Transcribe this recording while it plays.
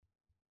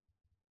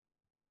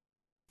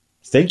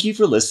Thank you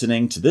for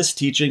listening to this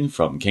teaching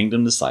from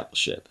Kingdom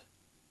Discipleship.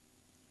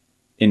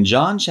 In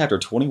John chapter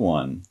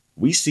 21,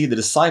 we see the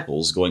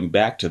disciples going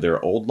back to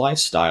their old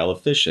lifestyle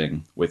of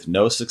fishing with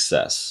no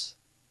success.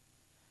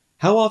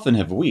 How often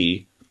have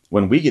we,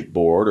 when we get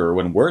bored or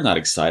when we're not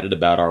excited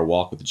about our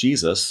walk with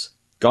Jesus,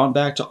 gone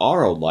back to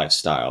our old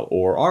lifestyle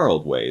or our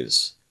old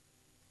ways?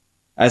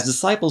 As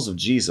disciples of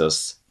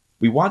Jesus,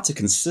 we want to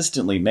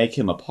consistently make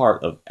him a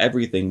part of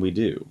everything we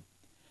do.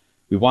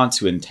 We want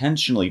to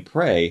intentionally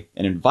pray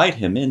and invite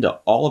him into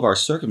all of our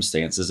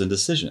circumstances and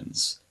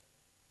decisions.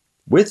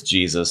 With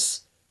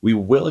Jesus, we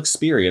will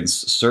experience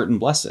certain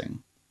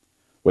blessing.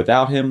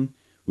 Without him,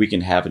 we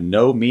can have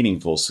no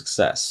meaningful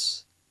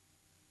success.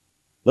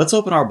 Let's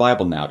open our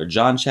Bible now to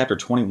John chapter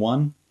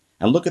 21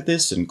 and look at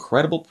this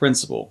incredible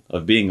principle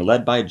of being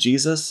led by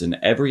Jesus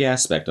in every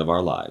aspect of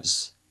our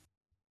lives.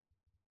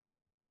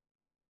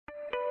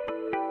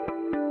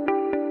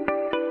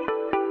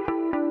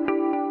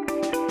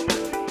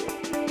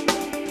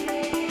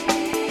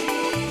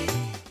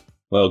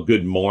 Well,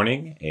 good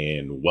morning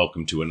and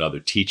welcome to another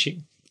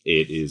teaching.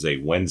 It is a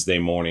Wednesday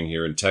morning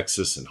here in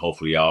Texas, and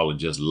hopefully y'all are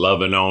just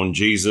loving on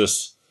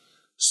Jesus,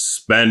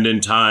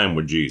 spending time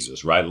with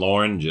Jesus, right,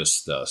 Lauren?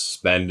 Just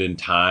spending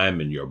time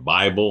in your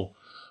Bible,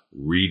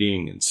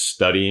 reading and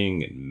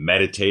studying and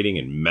meditating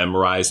and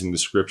memorizing the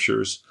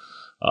scriptures.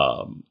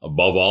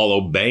 Above all,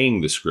 obeying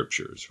the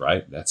scriptures,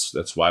 right?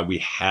 That's why we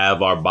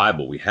have our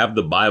Bible. We have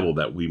the Bible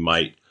that we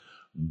might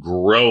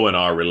grow in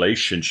our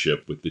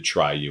relationship with the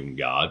triune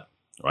God.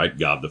 Right?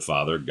 God the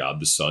Father, God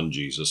the Son,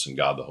 Jesus, and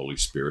God the Holy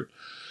Spirit.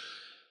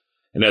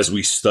 And as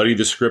we study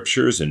the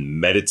scriptures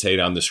and meditate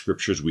on the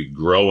scriptures, we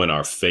grow in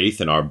our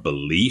faith and our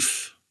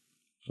belief,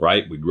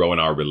 right? We grow in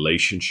our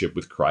relationship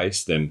with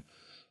Christ. And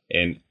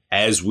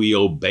as we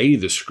obey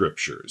the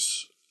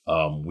scriptures,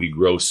 we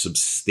grow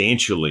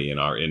substantially in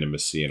our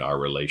intimacy and our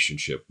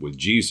relationship with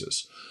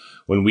Jesus.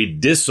 When we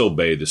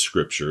disobey the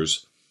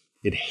scriptures,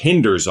 it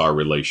hinders our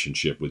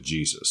relationship with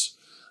Jesus.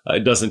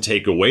 It doesn't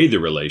take away the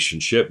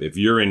relationship. If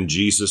you're in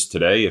Jesus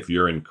today, if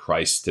you're in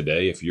Christ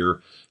today, if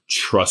you're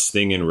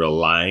trusting and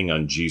relying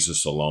on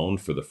Jesus alone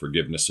for the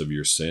forgiveness of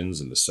your sins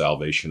and the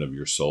salvation of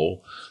your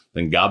soul,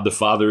 then God the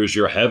Father is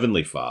your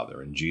heavenly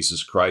Father, and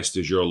Jesus Christ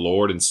is your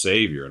Lord and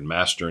Savior and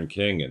Master and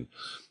King, and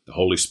the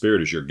Holy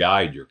Spirit is your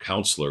guide, your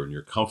counselor, and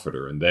your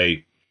comforter. And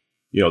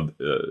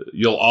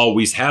you'll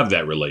always have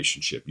that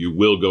relationship. You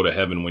will go to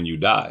heaven when you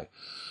die.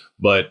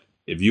 But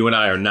if you and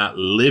I are not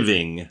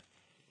living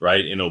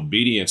right, in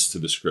obedience to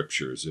the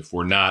scriptures, if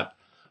we're not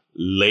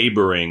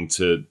laboring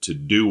to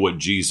do what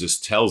Jesus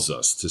tells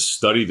us, to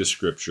study the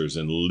scriptures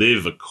and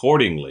live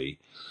accordingly,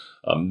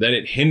 then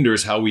it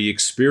hinders how we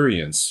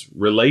experience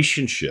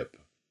relationship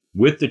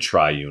with the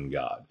triune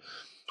God.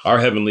 Our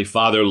Heavenly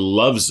Father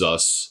loves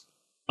us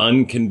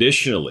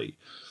unconditionally,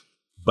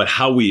 but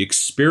how we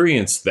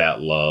experience that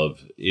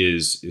love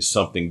is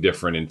something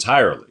different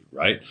entirely,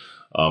 right?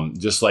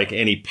 Just like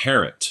any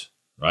parent,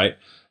 right?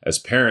 As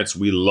parents,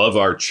 we love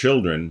our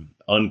children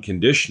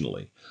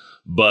unconditionally,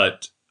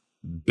 but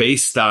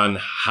based on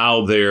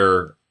how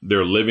they're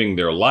living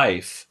their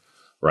life,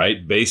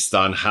 right? Based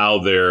on how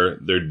they're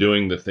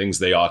doing the things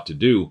they ought to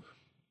do,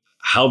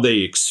 how they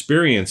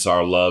experience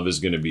our love is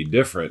going to be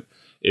different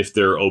if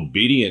they're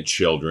obedient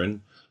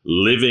children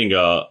living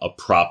a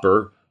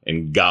proper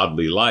and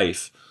godly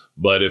life.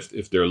 But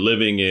if they're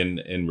living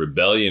in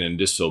rebellion and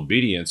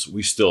disobedience,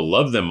 we still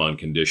love them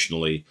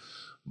unconditionally,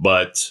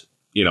 but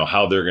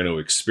how they're going to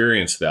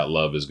experience that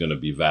love is going to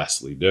be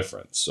vastly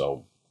different.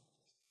 So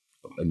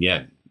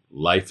again,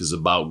 life is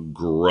about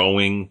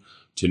growing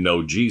to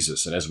know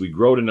Jesus. And as we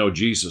grow to know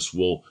Jesus,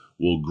 we'll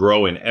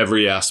grow in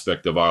every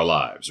aspect of our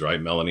lives, right,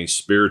 Melanie?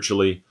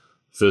 Spiritually,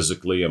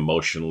 physically,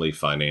 emotionally,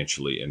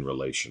 financially, and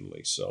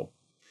relationally. So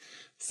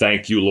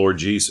thank you, Lord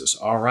Jesus.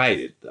 All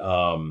right.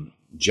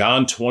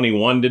 John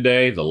 21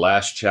 today, the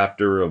last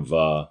chapter of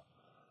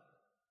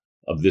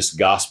this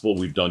gospel.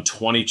 We've done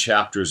 20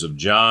 chapters of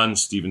John.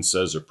 Stephen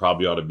says there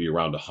probably ought to be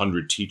around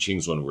 100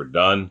 teachings when we're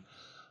done.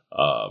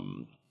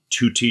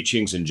 2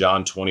 teachings in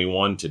John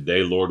 21.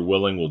 Today, Lord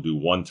willing, we'll do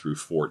 1 through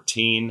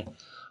 14.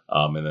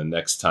 And then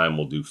next time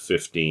we'll do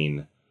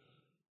 15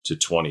 to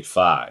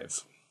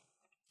 25.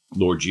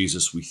 Lord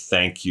Jesus, we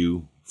thank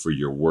you for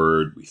your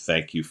word. We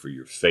thank you for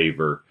your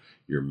favor,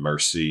 your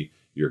mercy,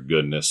 your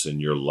goodness, and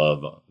your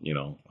love,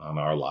 on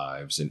our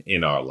lives and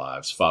in our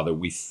lives. Father,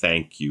 we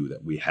thank you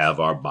that we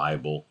have our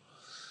Bible.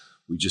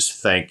 We just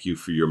thank you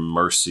for your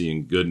mercy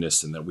and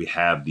goodness and that we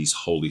have these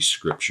holy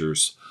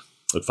scriptures.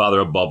 But Father,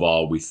 above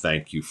all, we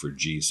thank you for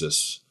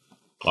Jesus,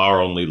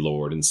 our only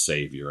Lord and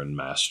Savior and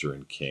Master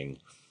and King.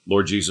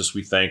 Lord Jesus,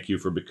 we thank you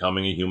for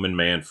becoming a human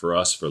man for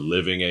us, for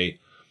living a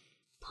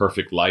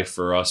perfect life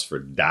for us, for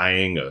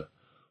dying a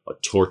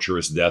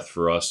torturous death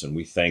for us. And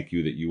we thank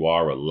you that you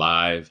are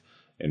alive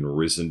and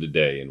risen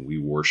today, and we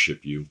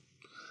worship you.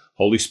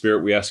 Holy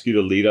Spirit, we ask you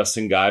to lead us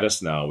and guide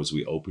us now as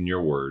we open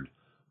your word.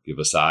 Give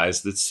us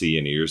eyes that see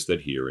and ears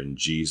that hear. In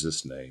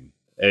Jesus' name,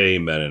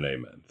 amen and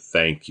amen.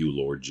 Thank you,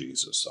 Lord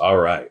Jesus. All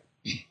right.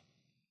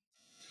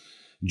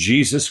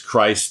 Jesus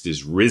Christ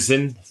is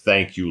risen.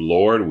 Thank you,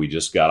 Lord. We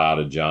just got out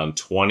of John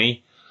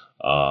 20.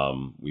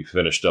 We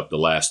finished up the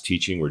last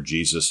teaching where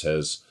Jesus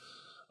has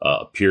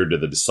appeared to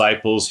the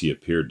disciples. He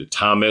appeared to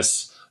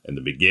Thomas. In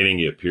the beginning,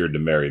 he appeared to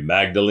Mary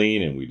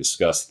Magdalene, and we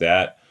discussed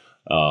that.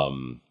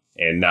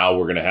 And now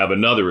we're going to have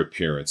another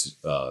appearance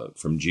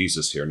from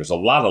Jesus here. And there's a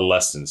lot of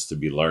lessons to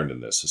be learned in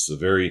this. It's a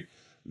very,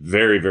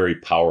 very, very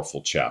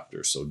powerful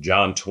chapter. So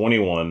John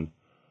 21,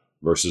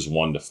 verses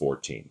 1 to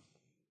 14.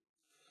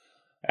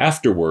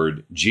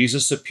 Afterward,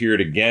 Jesus appeared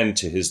again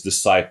to his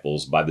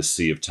disciples by the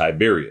Sea of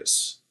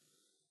Tiberias.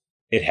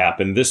 It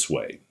happened this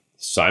way.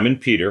 Simon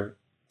Peter,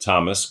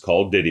 Thomas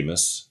called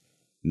Didymus,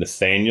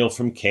 Nathanael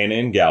from Cana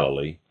in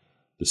Galilee,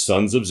 the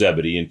sons of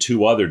Zebedee, and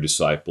 2 other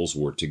disciples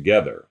were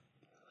together.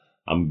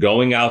 I'm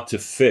going out to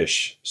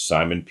fish,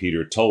 Simon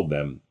Peter told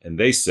them, and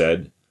they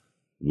said,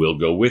 we'll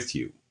go with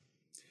you.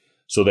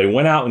 So they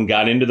went out and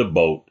got into the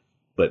boat,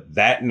 but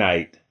that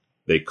night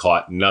they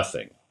caught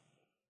nothing.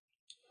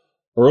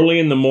 Early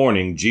in the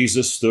morning,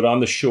 Jesus stood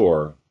on the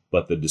shore,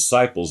 but the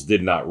disciples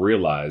did not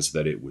realize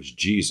that it was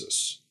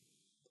Jesus.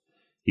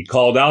 He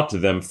called out to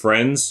them,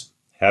 friends,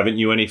 haven't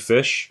you any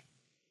fish?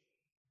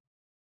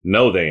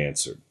 No, they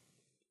answered.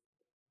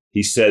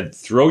 He said,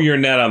 throw your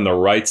net on the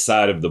right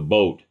side of the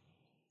boat,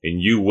 and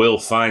you will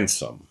find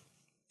some.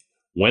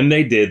 When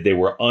they did, they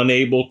were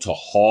unable to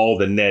haul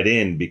the net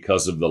in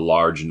because of the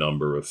large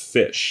number of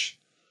fish.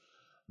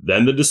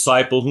 Then the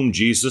disciple whom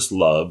Jesus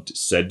loved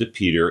said to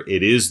Peter,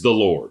 it is the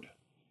Lord.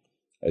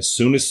 As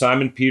soon as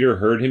Simon Peter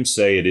heard him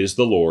say, it is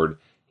the Lord,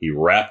 he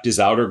wrapped his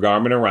outer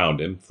garment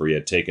around him, for he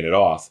had taken it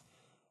off,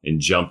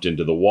 and jumped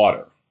into the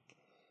water.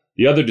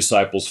 The other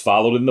disciples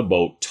followed in the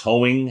boat,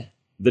 towing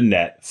the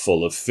net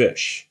full of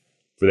fish,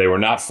 for they were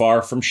not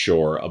far from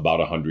shore, about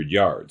 100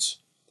 yards.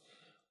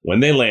 When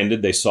they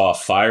landed, they saw a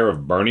fire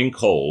of burning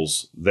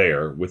coals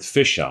there with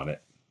fish on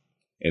it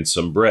and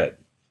some bread.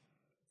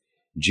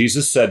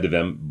 Jesus said to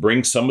them,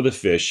 bring some of the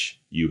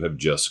fish you have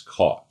just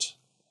caught.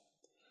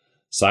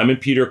 Simon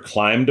Peter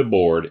climbed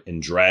aboard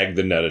and dragged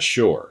the net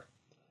ashore.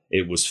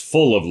 It was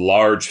full of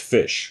large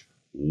fish,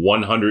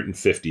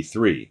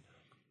 153.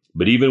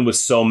 But even with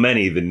so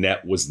many, the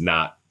net was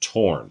not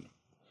torn.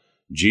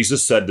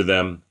 Jesus said to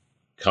them,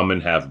 come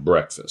and have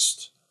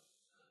breakfast.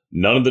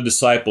 None of the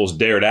disciples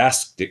dared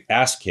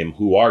ask him,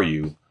 who are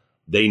you?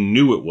 They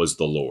knew it was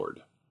the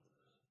Lord.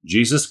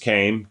 Jesus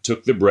came,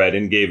 took the bread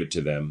and gave it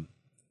to them,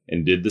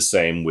 and did the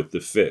same with the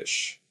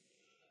fish.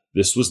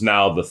 This was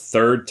now the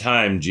 3rd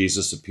time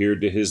Jesus appeared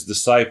to his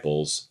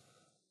disciples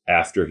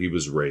after he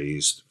was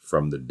raised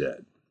from the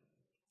dead.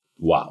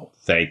 Wow.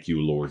 Thank you,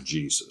 Lord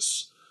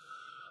Jesus.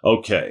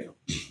 Okay,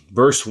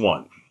 verse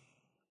 1.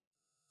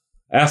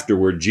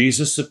 Afterward,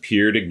 Jesus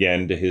appeared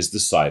again to his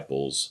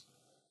disciples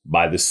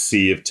by the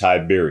Sea of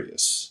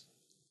Tiberias.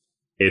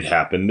 It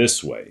happened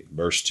this way.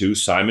 Verse 2,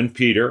 Simon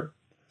Peter,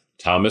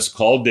 Thomas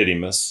called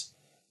Didymus,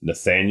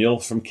 Nathanael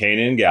from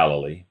Cana in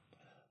Galilee,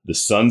 the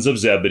sons of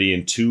Zebedee,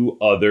 and 2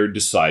 other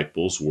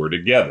disciples were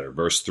together.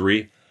 Verse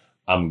 3,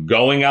 I'm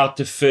going out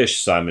to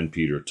fish, Simon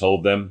Peter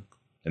told them,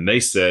 and they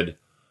said,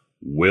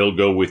 we'll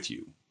go with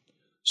you.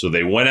 So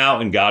they went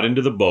out and got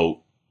into the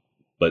boat,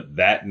 but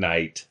that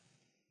night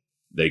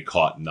they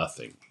caught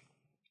nothing.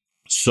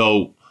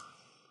 So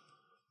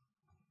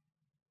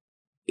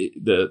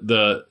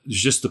there's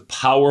just a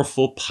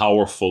powerful,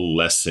 powerful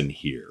lesson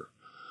here.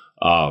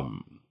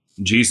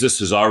 Jesus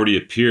has already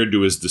appeared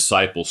to his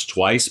disciples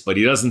twice, but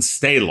he doesn't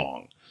stay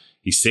long.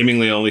 He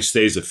seemingly only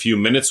stays a few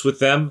minutes with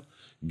them,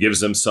 gives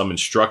them some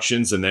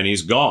instructions, and then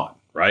he's gone,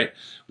 right?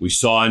 We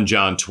saw in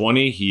John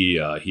 20, he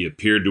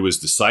appeared to his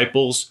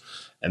disciples,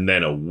 and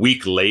then a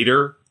week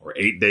later, or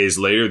 8 days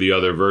later, the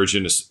other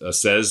version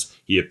says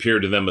he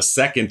appeared to them a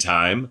second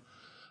time.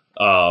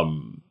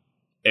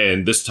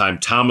 And this time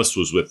Thomas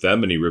was with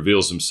them, and he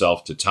reveals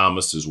himself to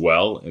Thomas as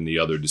well and the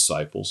other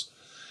disciples.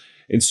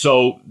 And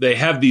so they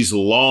have these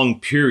long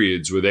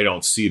periods where they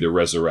don't see the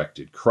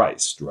resurrected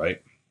Christ,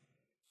 right?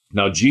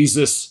 Now,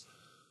 Jesus,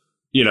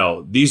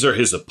 these are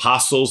his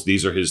apostles,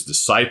 these are his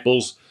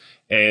disciples,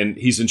 and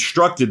he's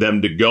instructed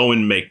them to go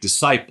and make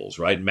disciples,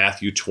 right?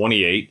 Matthew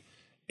 28,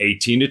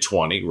 18 to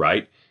 20,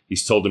 right?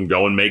 He's told them,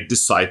 go and make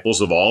disciples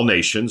of all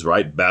nations,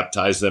 right?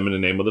 Baptize them in the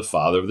name of the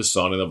Father, of the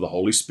Son, and of the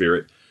Holy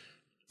Spirit,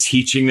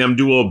 teaching them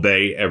to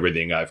obey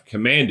everything I've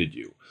commanded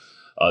you.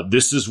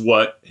 This is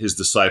what his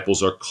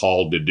disciples are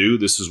called to do.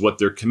 This is what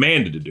they're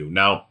commanded to do.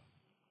 Now,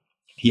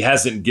 he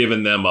hasn't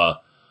given them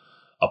a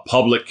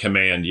public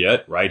command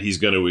yet, right? He's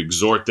going to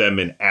exhort them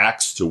in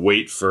Acts to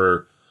wait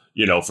for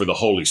the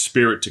Holy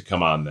Spirit to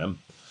come on them.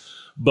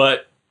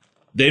 But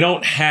they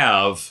don't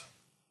have,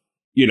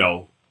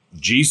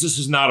 Jesus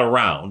is not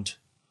around.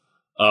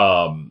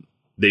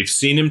 They've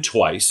seen him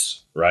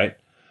twice, right?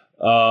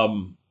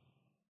 And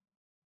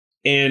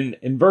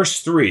in verse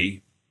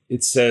 3,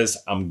 it says,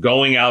 I'm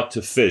going out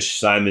to fish,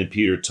 Simon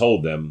Peter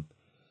told them,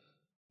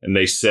 and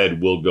they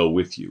said, we'll go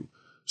with you.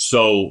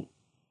 So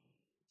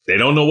they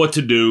don't know what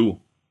to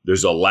do.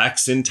 There's a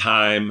lax in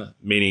time,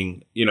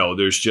 meaning,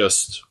 there's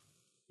just,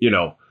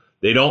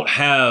 they don't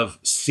have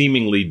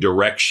seemingly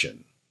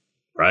direction,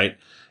 right?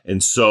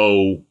 And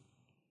so,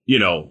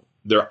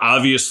 they're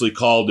obviously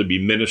called to be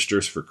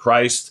ministers for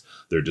Christ.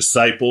 They're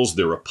disciples,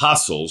 they're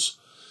apostles.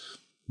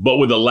 But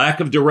with a lack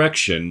of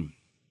direction,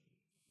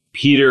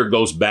 Peter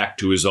goes back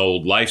to his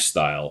old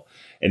lifestyle.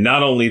 And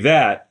not only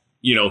that,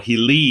 he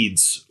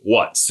leads,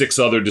 6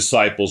 other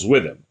disciples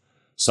with him.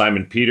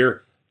 Simon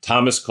Peter,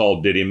 Thomas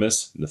called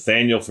Didymus,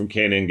 Nathanael from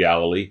Cana in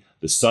Galilee,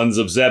 the sons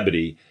of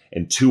Zebedee,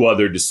 and 2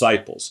 other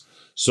disciples.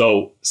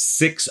 So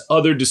 6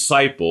 other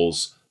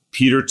disciples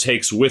Peter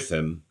takes with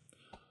him,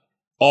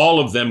 all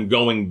of them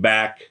going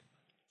back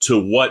to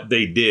what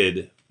they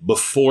did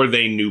before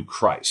they knew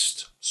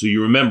Christ. So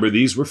you remember,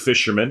 these were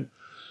fishermen,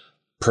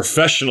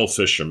 professional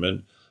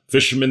fishermen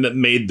that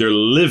made their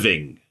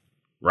living,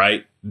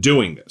 right,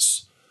 doing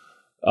this.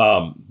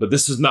 But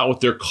this is not what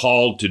they're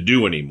called to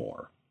do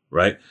anymore,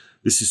 right?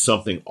 This is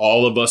something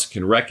all of us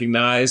can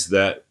recognize,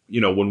 that,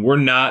 when we're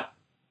not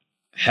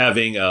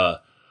having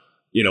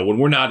when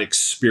we're not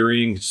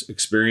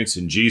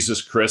experiencing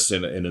Jesus Christ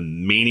in a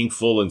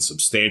meaningful and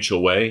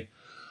substantial way,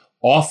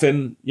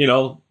 often,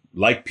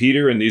 like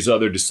Peter and these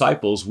other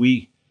disciples,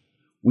 we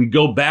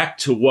go back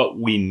to what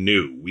we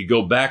knew. We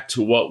go back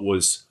to what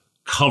was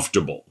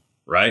comfortable,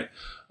 right?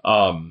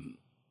 And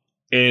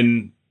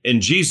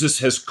Jesus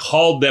has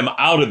called them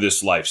out of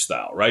this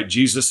lifestyle, right?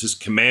 Jesus has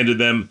commanded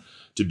them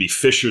to be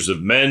fishers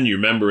of men. You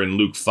remember in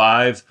Luke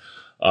 5,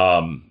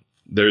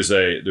 there's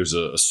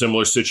a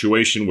similar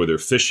situation where they're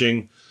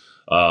fishing.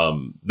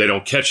 They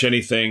don't catch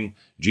anything.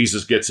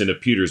 Jesus gets into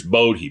Peter's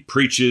boat. He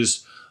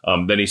preaches.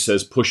 Then he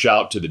says, push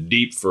out to the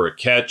deep for a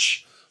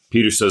catch.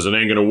 Peter says, it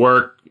ain't going to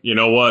work. You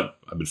know what?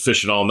 I've been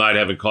fishing all night.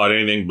 Haven't caught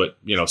anything. But,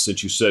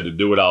 since you said to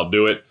do it, I'll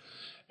do it.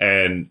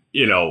 And,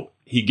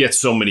 he gets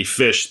so many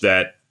fish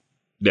that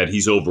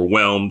he's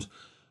overwhelmed.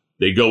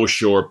 They go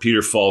ashore.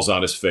 Peter falls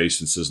on his face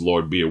and says,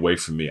 Lord, be away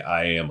from me.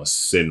 I am a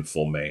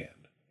sinful man.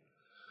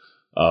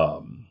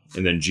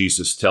 And then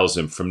Jesus tells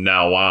him, from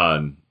now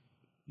on,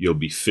 you'll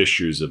be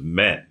fishers of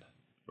men,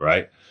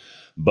 right?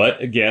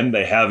 But again,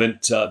 they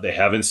haven't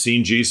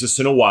seen Jesus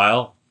in a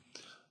while.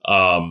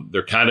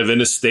 They're kind of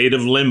in a state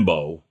of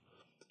limbo.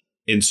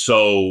 And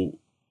so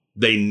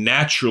they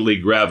naturally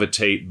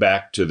gravitate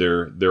back to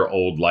their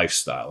old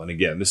lifestyle. And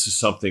again, this is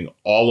something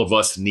all of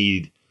us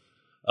need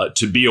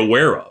to be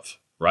aware of,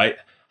 right?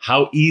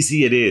 How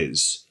easy it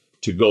is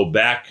to go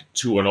back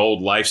to an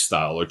old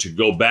lifestyle, or to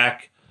go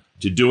back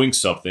to doing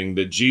something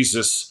that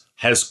Jesus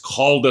has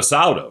called us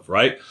out of,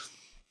 right?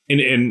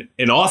 And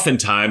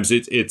oftentimes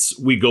it's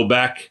we go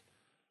back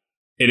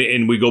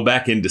and we go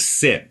back into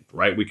sin,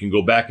 right? We can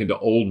go back into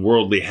old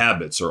worldly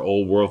habits or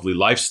old worldly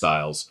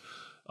lifestyles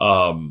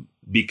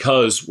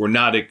because we're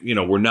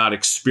not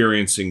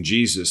experiencing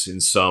Jesus in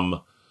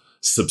some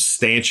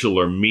substantial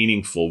or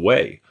meaningful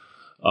way.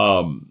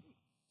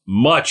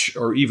 Much,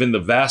 or even the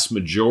vast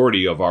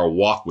majority of our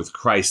walk with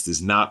Christ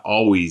is not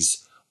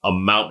always a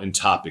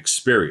mountaintop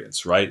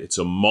experience, right? It's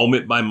a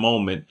moment by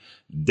moment,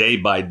 day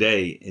by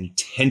day,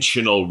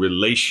 intentional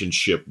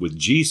relationship with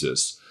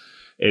Jesus,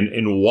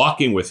 and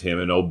walking with him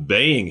and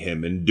obeying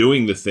him and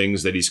doing the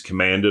things that he's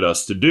commanded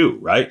us to do,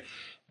 right?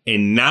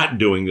 And not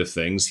doing the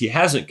things he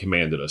hasn't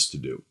commanded us to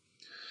do.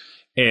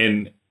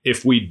 And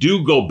if we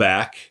do go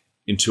back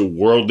into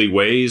worldly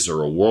ways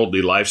or a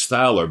worldly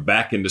lifestyle, or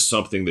back into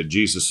something that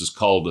Jesus has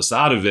called us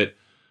out of it,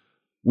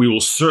 we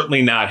will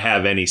certainly not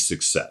have any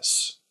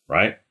success,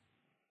 right?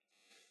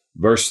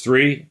 Verse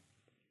 3,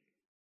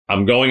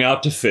 I'm going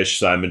out to fish,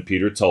 Simon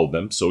Peter told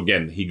them. So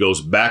again, he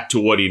goes back to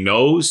what he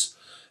knows.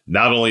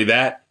 Not only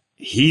that,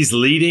 he's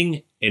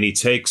leading, and he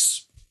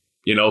takes,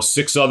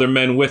 6 other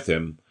men with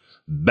him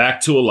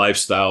back to a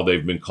lifestyle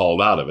they've been called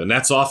out of. And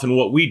that's often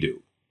what we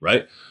do,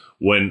 right?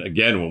 When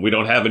we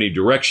don't have any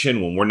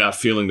direction, when we're not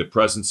feeling the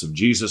presence of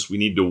Jesus, we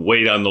need to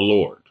wait on the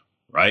Lord,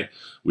 right?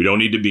 We don't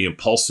need to be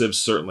impulsive.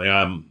 Certainly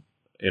I'm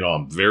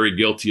very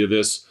guilty of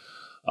this.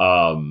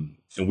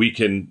 And we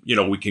can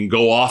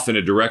go off in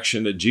a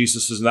direction that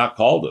Jesus has not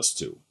called us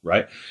to,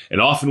 right? And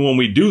often when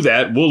we do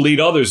that, we'll lead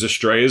others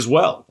astray as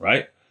well,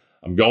 right?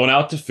 I'm going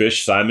out to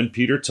fish, Simon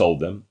Peter told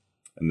them,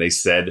 and they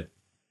said,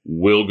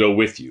 we'll go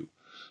with you.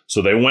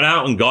 So they went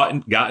out and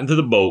got into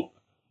the boat,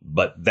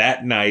 but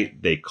that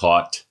night they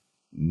caught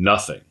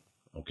nothing,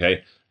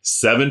 okay?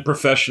 7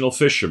 professional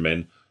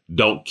fishermen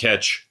don't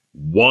catch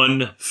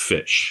 1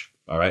 fish,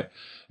 all right?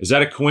 Is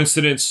that a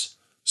coincidence?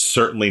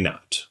 Certainly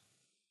not,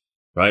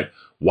 right?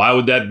 Why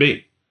would that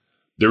be?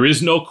 There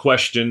is no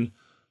question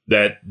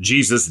that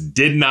Jesus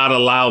did not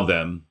allow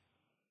them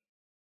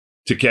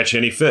to catch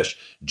any fish.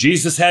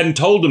 Jesus hadn't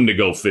told them to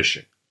go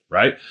fishing,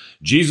 right?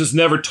 Jesus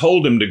never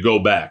told them to go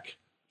back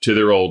to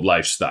their old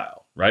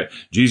lifestyle, right?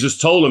 Jesus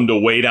told them to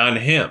wait on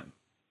him,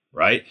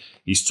 right?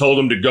 He's told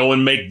them to go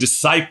and make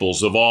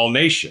disciples of all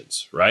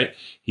nations, right?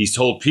 He's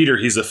told Peter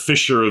he's a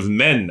fisher of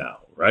men now,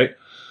 right?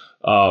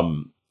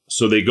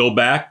 So they go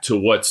back to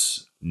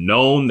what's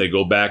known. They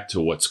go back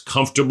to what's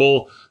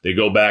comfortable. They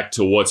go back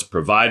to what's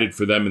provided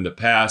for them in the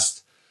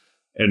past,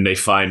 and they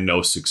find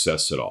no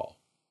success at all.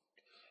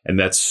 And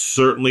that's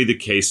certainly the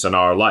case in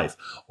our life.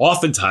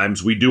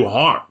 Oftentimes we do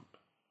harm,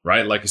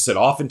 right? Like I said,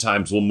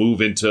 oftentimes we'll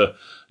move into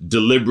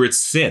deliberate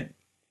sin.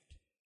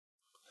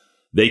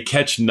 They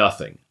catch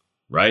nothing,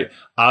 right?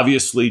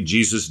 Obviously,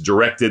 Jesus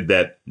directed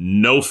that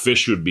no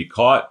fish would be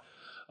caught.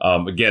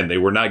 Again, they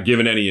were not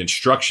given any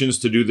instructions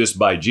to do this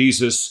by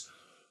Jesus.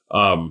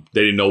 They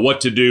didn't know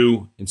what to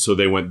do, and so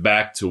they went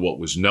back to what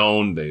was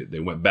known. They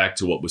went back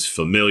to what was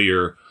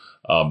familiar.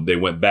 They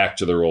went back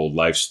to their old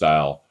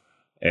lifestyle.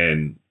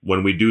 And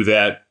when we do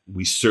that,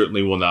 we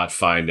certainly will not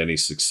find any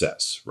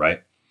success,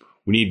 right?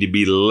 We need to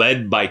be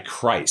led by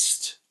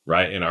Christ,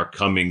 right, in our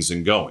comings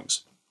and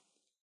goings.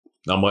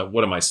 Now,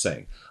 what am I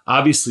saying?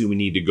 Obviously, we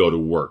need to go to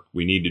work.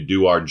 We need to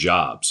do our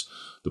jobs.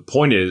 The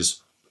point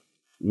is,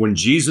 when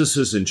Jesus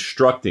is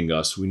instructing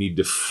us, we need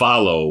to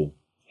follow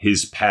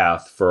his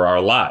path for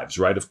our lives,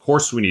 right? Of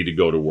course, we need to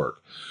go to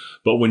work.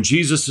 But when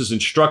Jesus is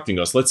instructing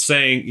us, let's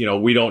say,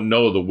 we don't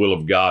know the will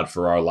of God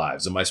for our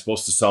lives. Am I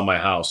supposed to sell my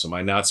house? Am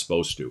I not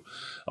supposed to?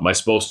 Am I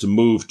supposed to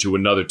move to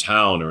another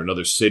town or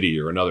another city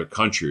or another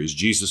country? Is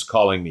Jesus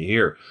calling me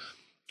here?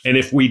 And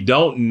if we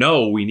don't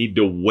know, we need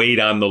to wait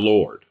on the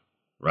Lord,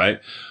 right?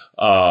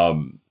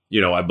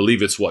 I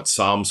believe it's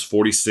Psalms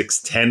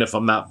 46:10, if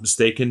I'm not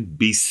mistaken.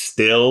 Be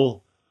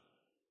still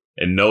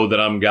and know that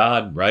I'm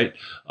God, right?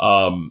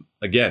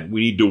 Again, we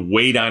need to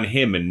wait on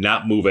him and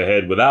not move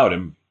ahead without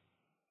him.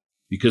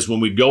 Because when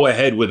we go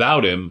ahead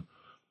without him,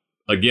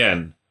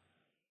 again,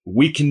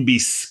 we can be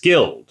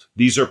skilled.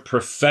 These are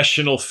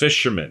professional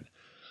fishermen.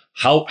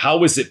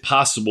 How is it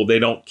possible they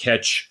don't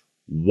catch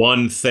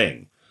one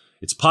thing?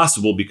 It's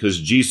possible because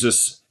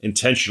Jesus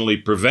intentionally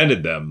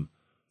prevented them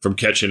from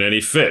catching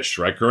any fish,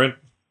 right, Corinne?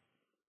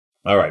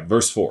 All right,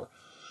 verse 4.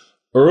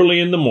 Early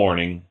in the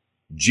morning,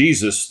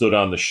 Jesus stood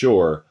on the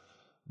shore,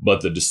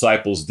 but the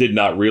disciples did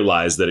not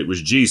realize that it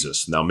was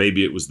Jesus. Now,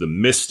 maybe it was the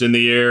mist in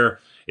the air.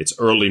 It's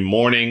early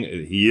morning.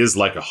 He is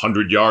like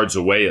 100 yards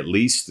away at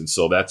least, and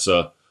so that's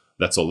a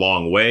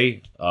long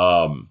way.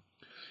 And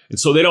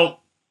so they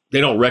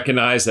don't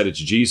recognize that it's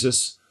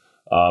Jesus.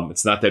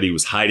 It's not that he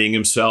was hiding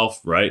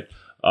himself, right?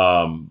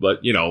 But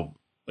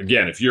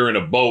again, if you're in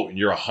a boat and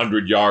you're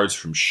 100 yards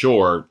from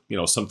shore,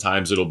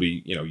 sometimes it'll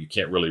be you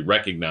can't really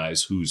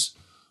recognize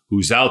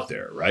who's out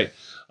there, right?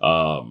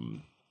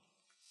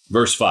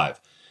 Verse 5.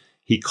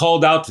 He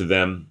called out to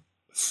them,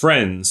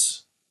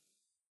 "Friends,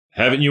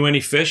 haven't you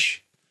any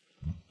fish?"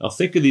 Now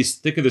think of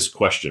this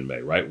question,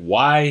 May, right?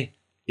 Why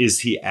is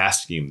he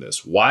asking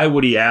this? Why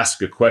would he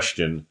ask a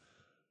question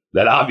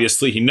that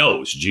obviously he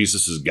knows?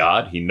 Jesus is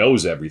God. He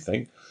knows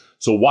everything.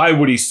 So why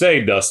would he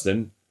say,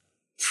 Dustin,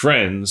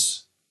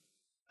 "Friends,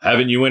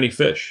 haven't you any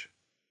fish?"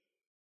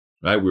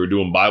 Right? We were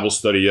doing Bible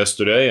study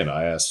yesterday, and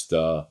I asked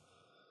one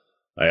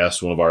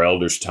of our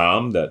elders,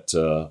 Tom,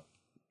 that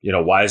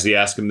why is he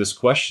asking this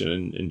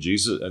question?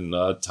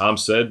 And Tom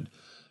said,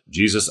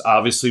 Jesus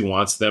obviously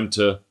wants them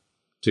to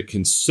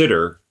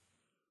consider,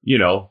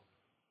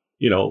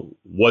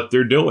 what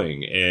they're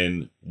doing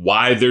and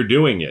why they're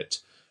doing it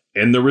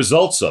and the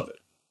results of it,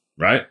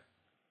 right?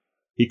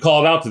 He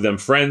called out to them,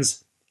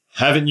 "Friends,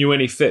 haven't you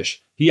any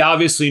fish?" He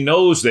obviously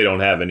knows they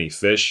don't have any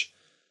fish.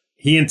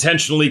 He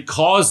intentionally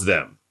caused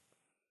them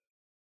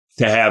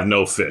to have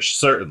no fish,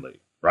 certainly,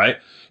 right?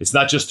 It's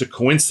not just a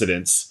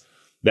coincidence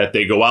that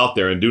they go out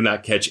there and do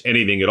not catch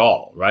anything at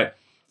all, right?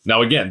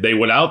 Now, again, they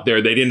went out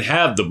there, they didn't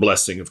have the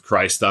blessing of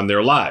Christ on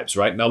their lives,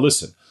 right? Now,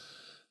 listen,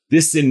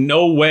 this in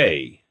no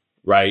way,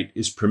 right,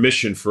 is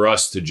permission for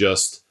us to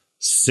just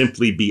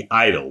simply be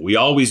idle. We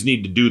always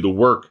need to do the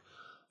work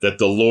that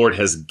the Lord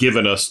has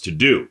given us to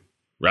do,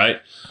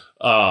 right?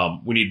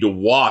 We need to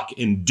walk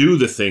and do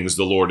the things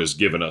the Lord has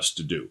given us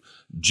to do.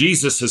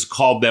 Jesus has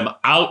called them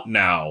out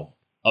now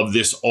of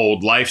this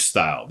old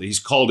lifestyle. He's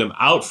called them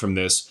out from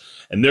this,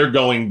 and they're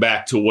going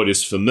back to what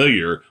is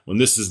familiar when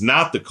this is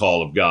not the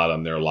call of God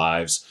on their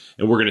lives.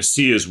 And we're going to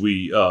see as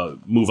we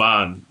move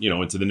on,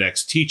 into the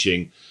next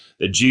teaching,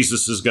 that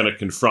Jesus is going to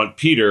confront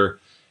Peter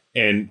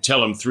and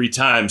tell him 3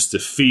 times to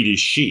feed his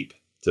sheep,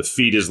 to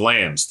feed his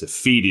lambs, to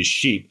feed his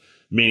sheep,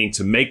 meaning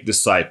to make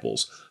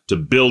disciples, to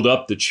build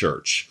up the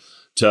church,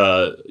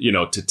 to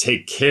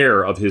take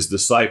care of his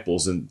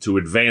disciples and to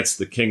advance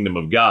the kingdom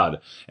of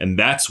God. And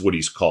that's what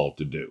he's called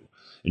to do.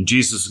 And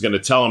Jesus is going to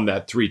tell him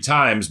that 3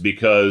 times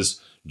because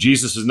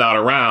Jesus is not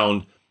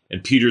around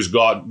and Peter's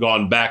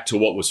gone back to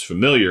what was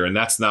familiar, and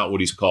that's not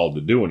what he's called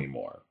to do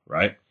anymore,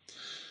 right?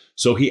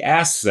 So he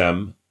asks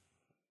them,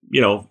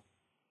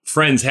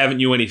 "Friends, haven't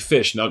you any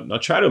fish?" Now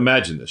try to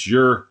imagine this.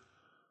 You're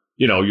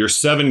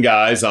 7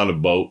 guys on a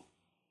boat.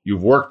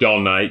 You've worked all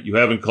night. You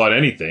haven't caught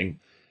anything.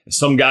 And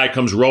some guy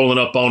comes rolling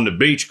up on the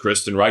beach,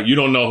 Kristen, right? You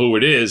don't know who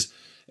it is.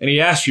 And he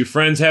asks you,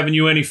 "Friends, haven't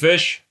you any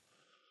fish?"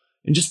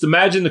 And just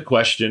imagine the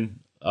question.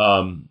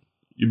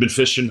 You've been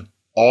fishing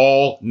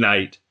all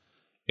night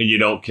and you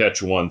don't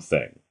catch one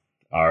thing.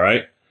 All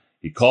right.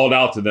 He called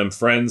out to them,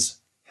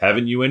 "Friends,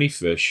 haven't you any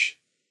fish?"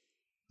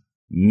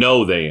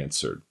 "No," they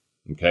answered.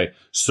 Okay.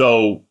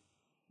 So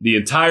the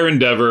entire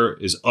endeavor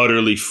is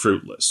utterly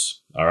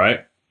fruitless. All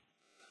right.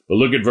 But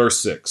look at verse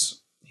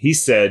 6. He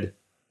said,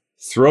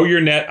 "Throw your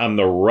net on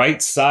the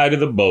right side of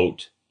the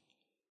boat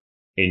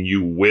and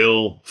you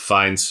will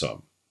find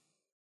some.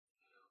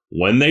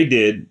 When they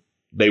did,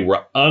 they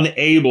were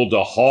unable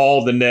to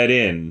haul the net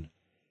in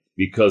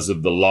because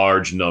of the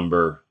large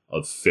number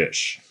of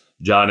fish.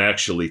 John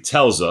actually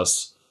tells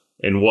us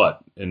in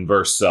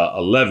verse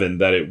 11,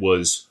 that it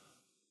was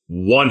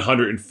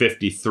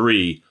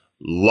 153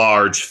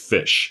 large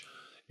fish.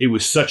 It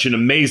was such an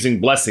amazing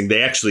blessing.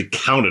 They actually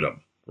counted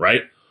them,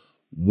 right?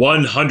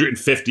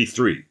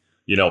 153.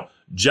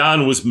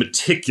 John was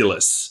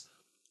meticulous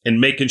in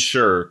making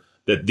sure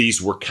that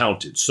these were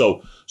counted.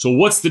 So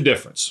what's the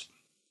difference?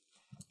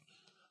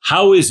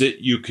 How is it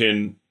you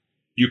can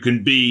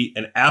be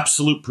an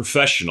absolute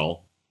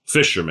professional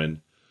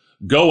fisherman,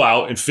 go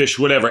out and fish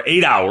whatever,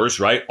 8 hours,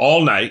 right?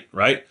 All night,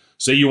 right?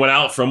 Say you went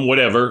out from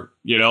whatever,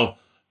 9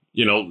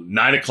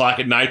 o'clock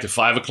at night to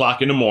 5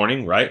 o'clock in the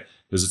morning, right?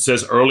 Because it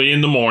says early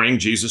in the morning,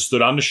 Jesus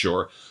stood on the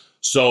shore.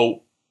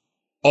 So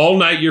all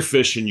night you're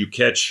fishing, you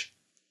catch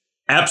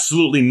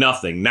absolutely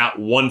nothing, not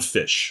one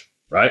fish,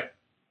 right?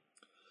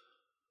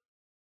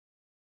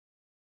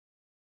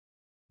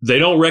 They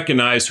don't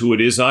recognize who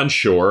it is on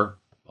shore.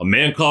 A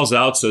man calls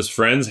out, says,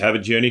 "Friends,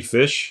 haven't you any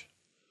fish?"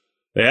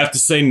 They have to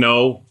say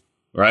no,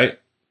 right?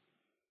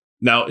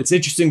 Now, it's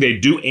interesting, they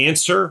do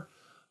answer,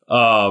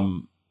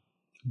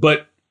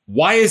 but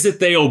why is it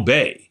they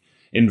obey?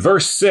 In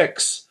verse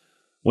 6,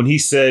 when he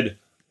said,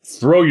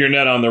 "Throw your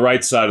net on the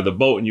right side of the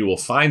boat and you will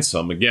find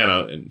some." Again,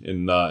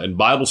 in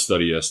Bible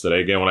study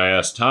yesterday, again, when I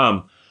asked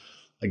Tom,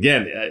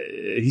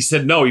 he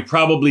said no, he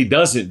probably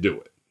doesn't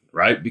do it,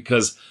 right?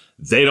 Because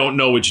they don't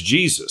know it's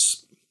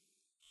Jesus.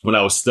 When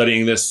I was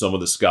studying this, some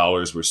of the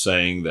scholars were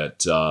saying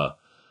that,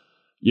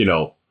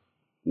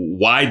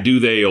 why do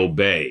they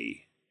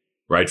obey,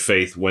 right,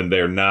 Faith, when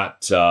they're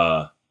not,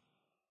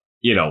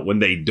 when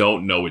they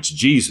don't know it's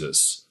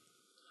Jesus?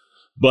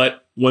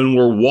 But when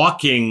we're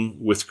walking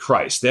with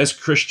Christ, as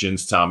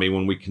Christians, Tommy,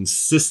 when we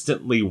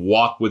consistently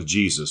walk with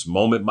Jesus,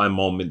 moment by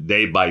moment,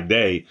 day by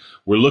day,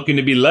 we're looking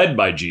to be led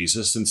by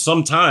Jesus. And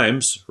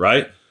sometimes,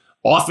 right,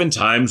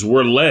 oftentimes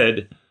we're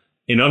led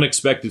in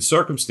unexpected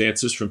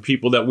circumstances from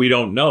people that we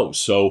don't know.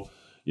 So,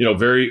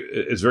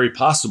 it's very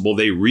possible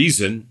they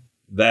reason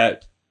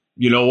that,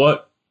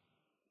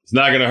 it's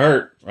not going to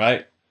hurt,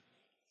 right?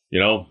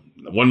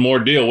 One more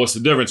deal. What's the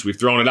difference? We've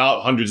thrown it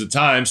out hundreds of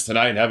times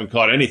tonight and haven't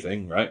caught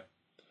anything, right?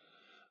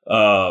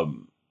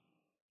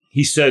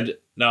 He said,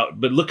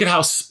 but look at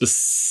how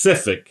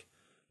specific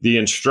the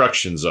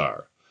instructions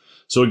are.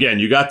 So again,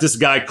 you got this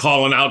guy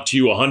calling out to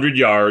you 100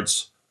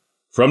 yards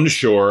from the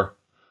shore.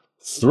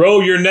 Throw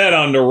your net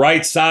on the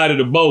right side of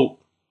the boat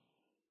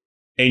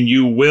and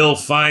you will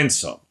find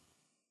some.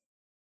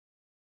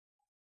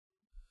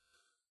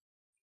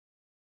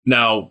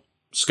 Now,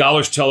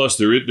 scholars tell us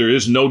there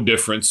is no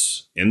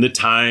difference in the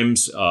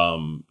times,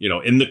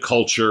 in the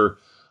culture,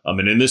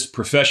 and in this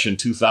profession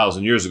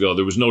 2,000 years ago,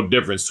 there was no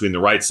difference between the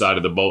right side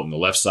of the boat and the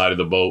left side of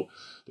the boat.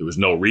 There was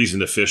no reason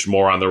to fish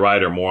more on the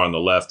right or more on the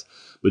left.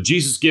 But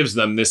Jesus gives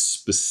them this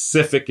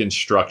specific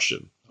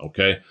instruction,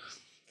 okay?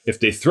 If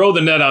they throw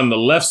the net on the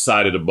left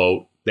side of the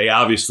boat, they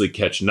obviously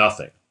catch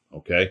nothing,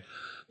 okay?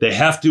 They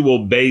have to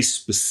obey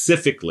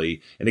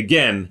specifically. And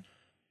again,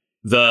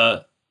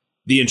 the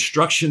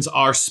instructions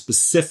are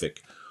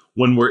specific.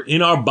 When we're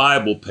in our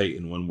Bible,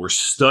 Peyton, when we're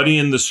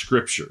studying the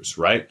scriptures,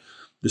 right?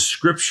 The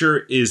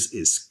scripture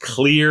is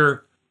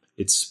clear,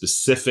 it's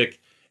specific,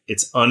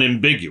 it's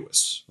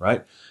unambiguous,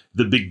 right?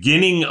 The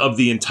beginning of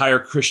the entire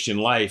Christian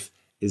life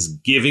is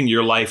giving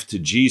your life to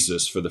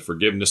Jesus for the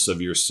forgiveness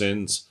of your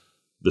sins,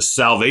 the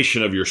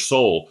salvation of your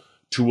soul,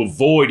 to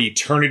avoid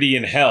eternity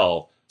in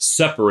hell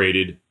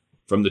separated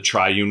from the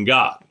triune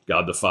God,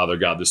 God the Father,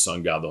 God the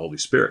Son, God the Holy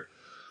Spirit.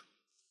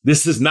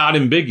 This is not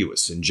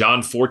ambiguous. In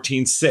John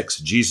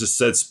 14:6, Jesus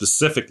said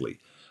specifically,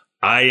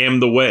 "I am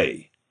the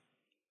way,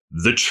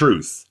 the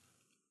truth,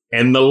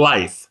 and the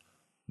life.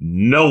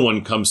 No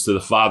one comes to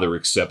the Father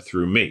except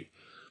through me."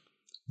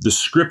 The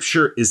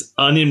scripture is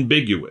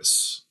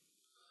unambiguous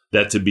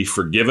that to be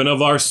forgiven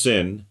of our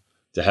sin,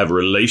 to have a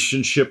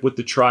relationship with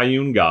the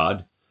triune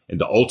God, and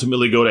to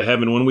ultimately go to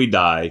heaven when we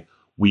die,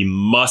 we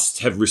must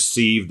have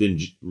received in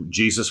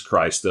Jesus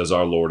Christ as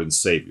our Lord and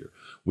Savior.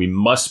 We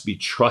must be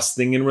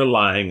trusting and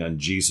relying on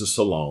Jesus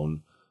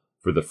alone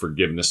for the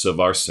forgiveness of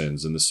our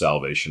sins and the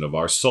salvation of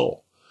our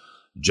soul.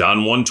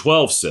 John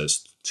 1:12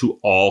 says, "To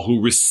all who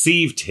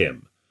received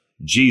him,"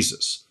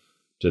 Jesus,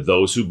 "to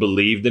those who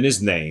believed in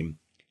his name,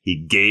 he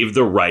gave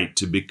the right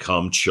to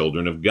become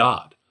children of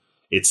God."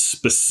 It's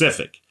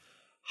specific.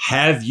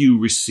 Have you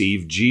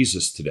received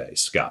Jesus today,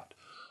 Scott?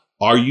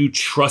 Are you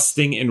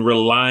trusting and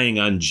relying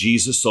on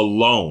Jesus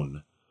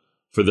alone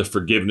for the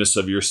forgiveness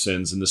of your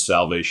sins and the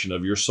salvation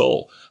of your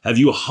soul? Have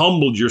you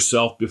humbled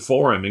yourself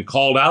before him and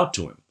called out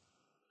to him?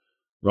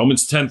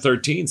 Romans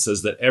 10:13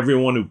 says that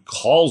everyone who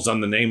calls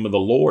on the name of the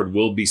Lord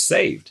will be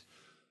saved.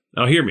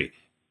 Now hear me.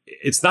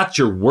 It's not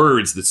your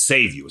words that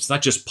save you. It's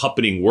not just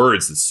puppeting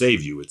words that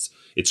save you.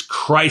 It's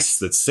Christ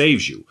that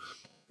saves you.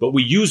 But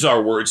we use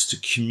our words to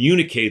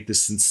communicate the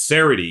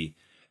sincerity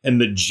and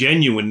the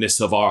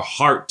genuineness of our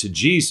heart to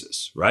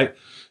Jesus, right?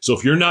 So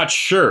if you're not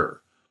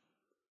sure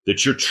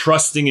that you're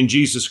trusting in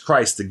Jesus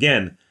Christ.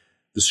 Again,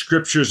 the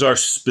scriptures are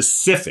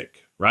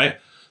specific, right?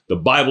 The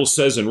Bible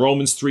says in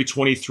Romans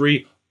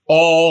 3:23,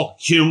 all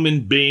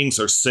human beings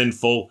are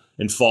sinful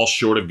and fall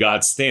short of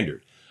God's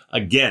standard.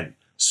 Again,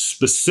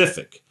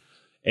 specific.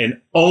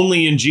 And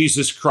only in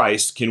Jesus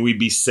Christ can we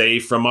be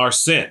saved from our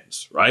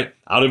sins, right?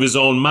 Out of his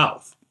own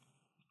mouth.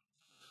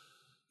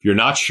 If you're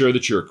not sure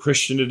that you're a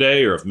Christian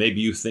today, or if maybe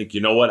you think,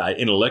 you know what, I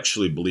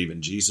intellectually believe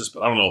in Jesus,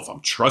 but I don't know if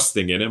I'm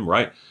trusting in him,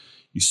 right?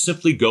 You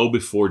simply go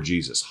before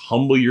Jesus,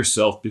 humble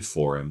yourself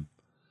before him,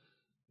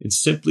 and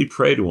simply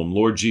pray to him,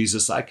 Lord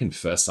Jesus, I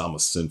confess I'm a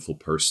sinful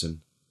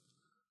person.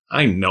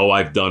 I know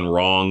I've done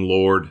wrong,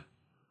 Lord.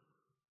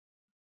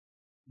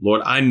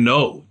 Lord, I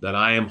know that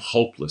I am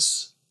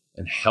hopeless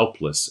and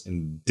helpless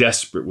and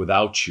desperate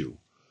without you.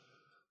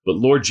 But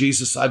Lord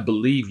Jesus, I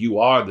believe you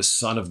are the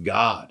Son of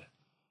God.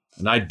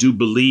 And I do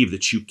believe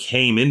that you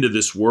came into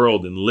this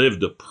world and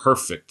lived a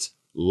perfect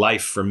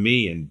life for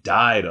me and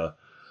died a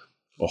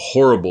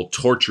horrible,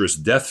 torturous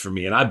death for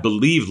me. And I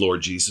believe,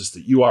 Lord Jesus,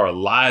 that you are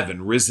alive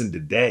and risen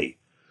today.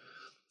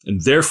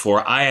 And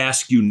therefore, I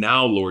ask you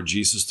now, Lord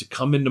Jesus, to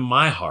come into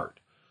my heart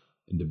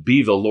and to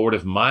be the Lord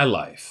of my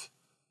life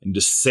and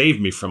to save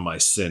me from my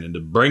sin and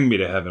to bring me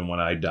to heaven when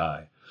I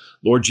die.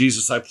 Lord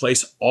Jesus, I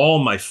place all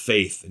my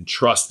faith and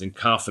trust and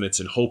confidence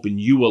and hope in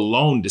you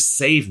alone to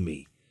save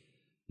me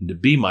and to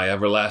be my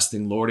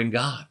everlasting Lord and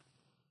God.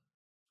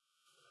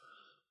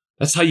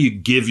 That's how you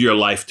give your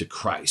life to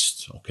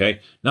Christ, okay?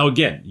 Now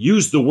again,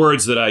 use the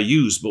words that I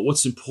use, but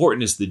what's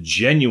important is the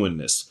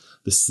genuineness,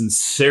 the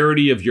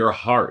sincerity of your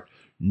heart,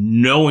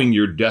 knowing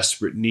your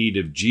desperate need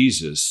of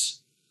Jesus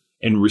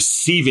and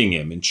receiving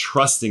him and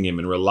trusting him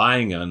and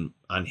relying on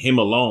him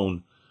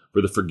alone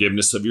for the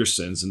forgiveness of your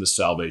sins and the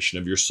salvation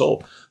of your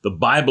soul. The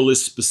Bible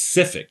is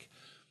specific.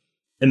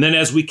 And then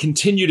as we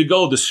continue to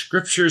go, the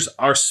scriptures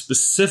are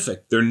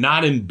specific. They're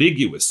not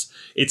ambiguous.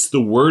 It's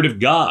the word of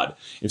God.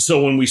 And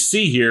so when we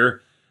see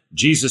here,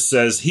 Jesus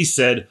says, he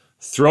said,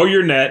 throw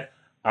your net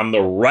on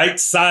the right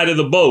side of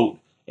the boat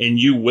and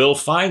you will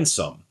find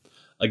some.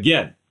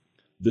 Again,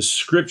 the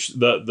scripture,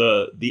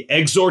 the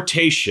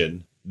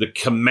exhortation, the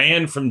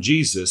command from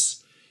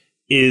Jesus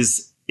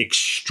is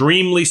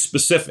extremely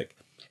specific.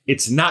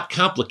 It's not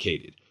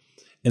complicated.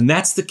 And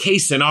that's the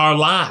case in our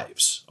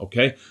lives,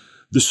 okay?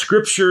 The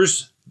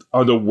scriptures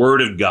are the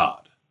word of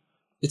God.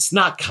 It's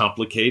not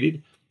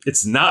complicated.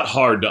 It's not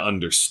hard to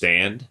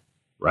understand,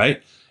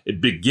 right?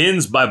 It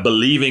begins by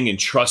believing and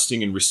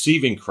trusting and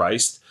receiving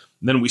Christ.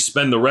 And then we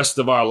spend the rest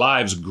of our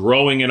lives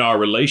growing in our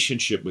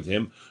relationship with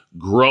him,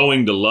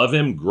 growing to love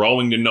him,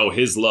 growing to know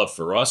his love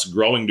for us,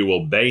 growing to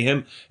obey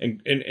him,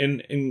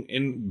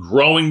 and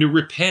growing to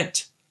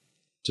repent,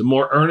 to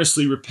more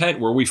earnestly repent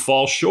where we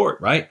fall short,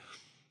 right?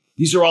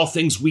 These are all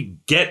things we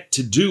get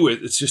to do.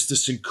 It's just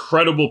this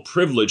incredible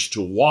privilege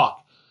to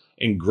walk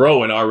and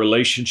grow in our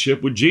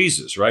relationship with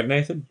Jesus, right,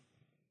 Nathan?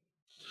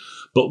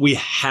 But we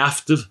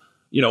have to,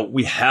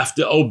 we have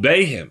to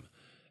obey him.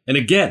 And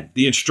again,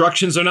 the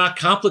instructions are not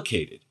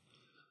complicated.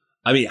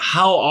 I mean,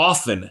 how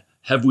often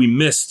have we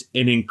missed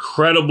an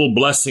incredible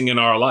blessing in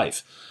our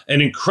life?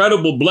 An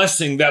incredible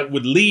blessing that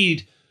would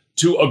lead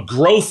to a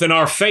growth in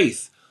our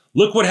faith.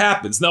 Look what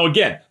happens. Now,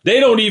 again, they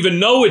don't even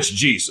know it's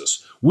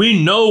Jesus.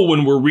 We know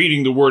when we're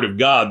reading the word of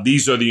God,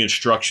 these are the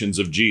instructions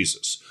of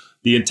Jesus.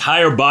 The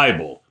entire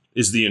Bible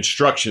is the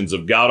instructions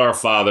of God our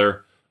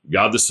Father,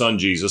 God the Son,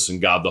 Jesus,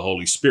 and God the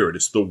Holy Spirit.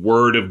 It's the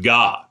word of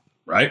God,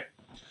 right?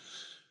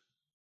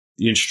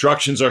 The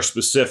instructions are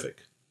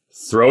specific.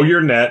 Throw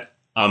your net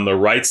on the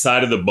right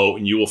side of the boat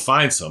and you will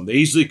find some. They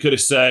easily could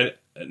have said,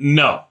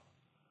 no,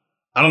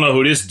 I don't know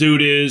who this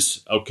dude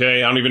is,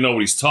 okay? I don't even know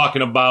what he's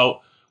talking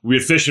about. We've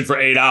been fishing for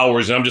 8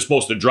 hours and I'm just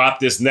supposed to drop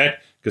this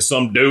net because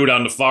some dude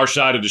on the far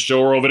side of the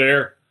shore over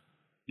there,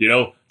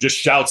 just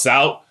shouts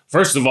out.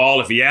 First of all,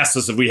 if he asks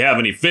us if we have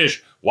any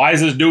fish, why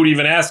is this dude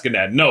even asking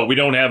that? No, we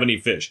don't have any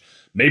fish.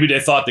 Maybe they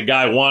thought the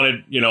guy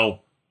wanted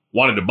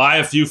to buy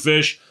a few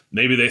fish.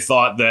 Maybe they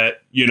thought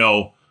that,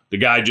 the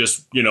guy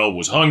just,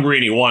 was hungry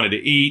and he wanted to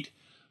eat.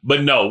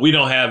 But no, we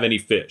don't have any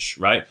fish,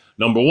 right?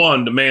 Number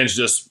one, the man's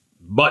just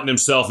butting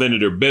himself into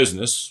their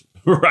business,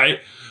 right?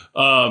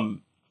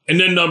 And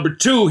then number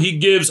two, he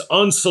gives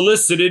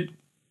unsolicited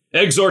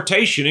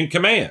exhortation and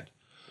command.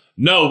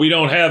 No, we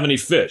don't have any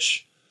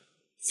fish.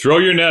 Throw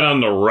your net on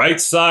the right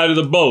side of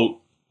the boat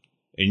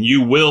and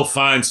you will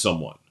find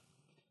someone.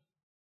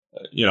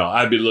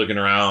 I'd be looking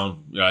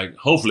around, like,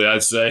 hopefully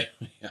I'd say,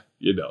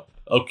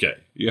 okay,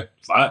 yeah,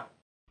 fine.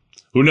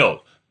 Who knows?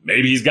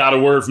 Maybe he's got a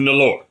word from the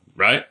Lord,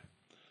 right?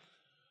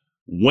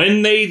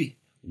 When they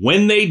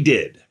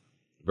did,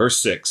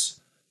 verse 6,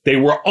 they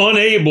were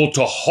unable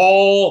to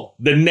haul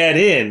the net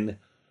in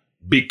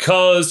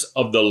because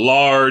of the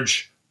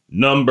large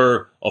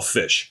number of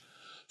fish.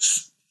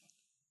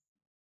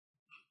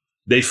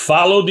 They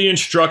followed the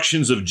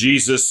instructions of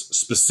Jesus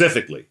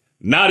specifically,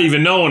 not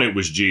even knowing it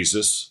was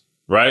Jesus,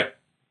 right?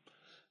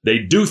 They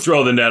do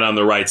throw the net on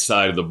the right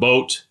side of the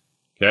boat,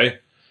 okay?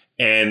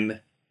 And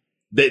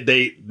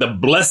the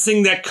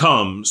blessing that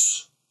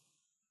comes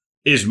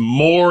is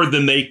more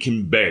than they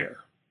can bear.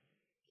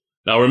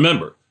 Now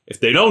remember, if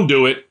they don't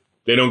do it,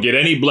 they don't get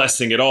any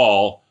blessing at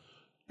all.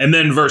 And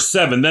then verse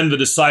 7, then the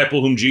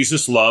disciple whom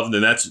Jesus loved,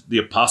 and that's the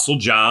Apostle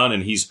John,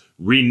 and he's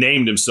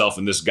renamed himself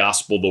in this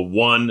gospel, the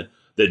one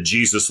that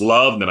Jesus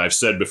loved. And I've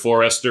said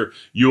before, Esther,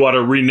 you ought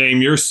to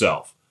rename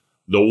yourself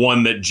the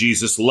one that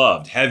Jesus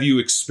loved. Have you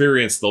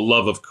experienced the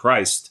love of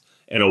Christ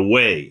in a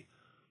way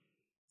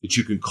that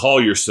you can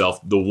call yourself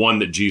the one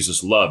that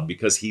Jesus loved?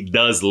 Because he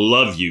does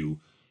love you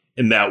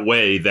in that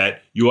way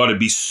that you ought to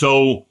be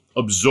so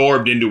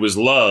absorbed into his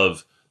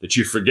love that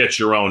you forget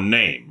your own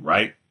name,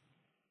 right?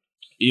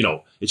 You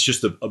know, it's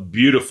just a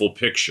beautiful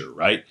picture,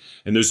 right?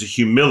 And there's a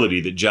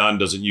humility that John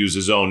doesn't use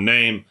his own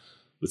name,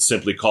 but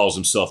simply calls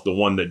himself the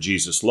one that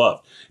Jesus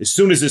loved. As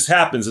soon as this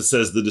happens, it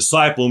says, the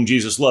disciple whom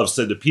Jesus loved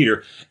said to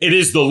Peter, it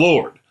is the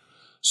Lord.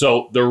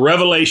 So the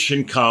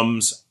revelation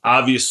comes,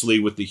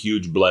 obviously, with the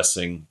huge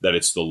blessing that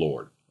it's the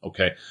Lord,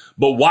 okay?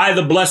 But why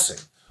the blessing?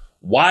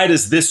 Why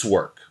does this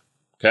work,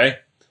 okay?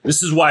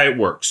 This is why it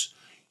works.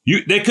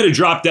 They could have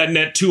dropped that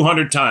net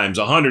 200 times,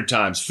 100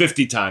 times,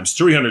 50 times,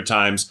 300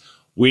 times.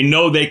 We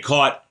know they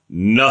caught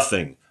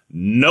nothing.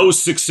 No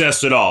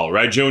success at all,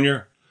 right,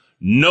 Junior?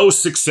 No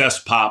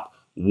success, Pop,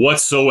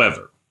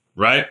 whatsoever,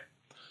 right?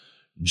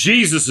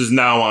 Jesus is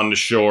now on the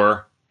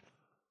shore,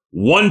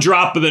 one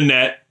drop of the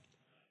net,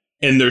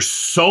 and there's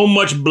so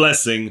much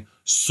blessing,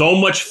 so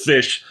much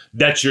fish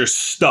that you're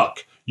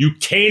stuck. You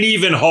can't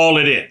even haul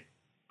it in,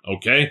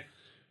 okay?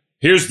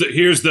 Here's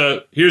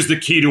the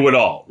key to it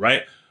all,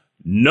 right?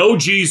 No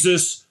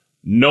Jesus,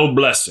 no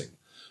blessing.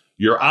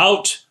 You're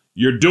out,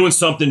 you're doing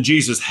something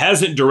Jesus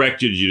hasn't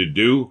directed you to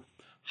do,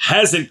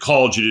 hasn't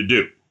called you to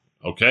do,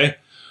 okay?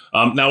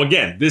 Now,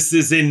 again, this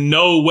is in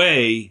no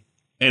way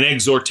an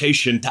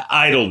exhortation to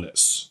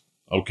idleness,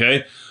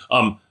 okay?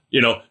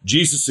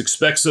 Jesus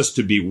expects us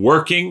to be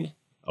working,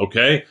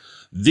 okay?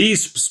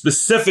 These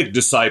specific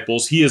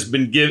disciples, he has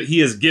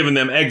given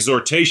them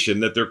exhortation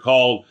that they're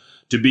called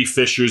to be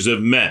fishers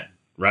of men,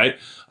 right?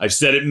 I've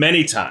said it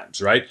many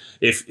times, right?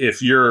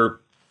 If you're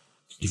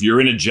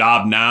in a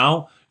job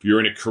now, if you're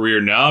in a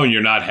career now and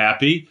you're not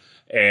happy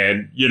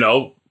and,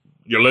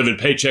 you're living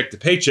paycheck to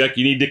paycheck,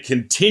 you need to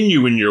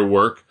continue in your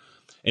work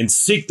and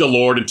seek the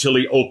Lord until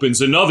he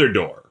opens another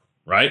door,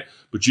 right?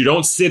 But you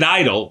don't sit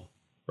idle,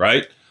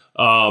 right?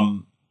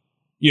 And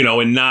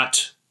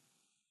not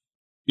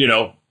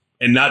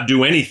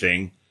do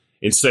anything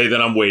and say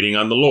that I'm waiting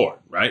on the Lord,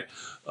 right?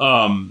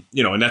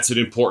 And that's an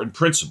important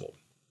principle.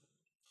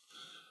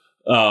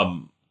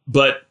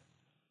 But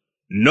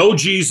no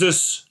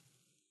Jesus,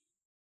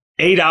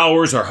 8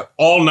 hours or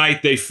all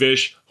night they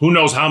fish. Who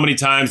knows how many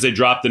times they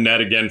drop the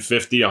net again,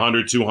 50,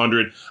 100,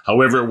 200,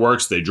 however it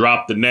works. They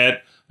drop the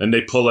net, then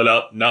they pull it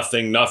up,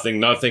 nothing.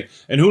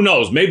 And who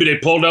knows, maybe they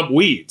pulled up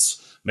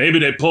weeds. Maybe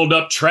they pulled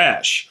up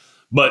trash,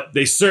 but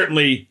they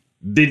certainly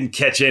didn't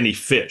catch any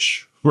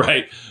fish,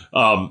 right?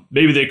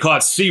 Maybe they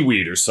caught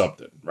seaweed or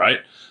something, right?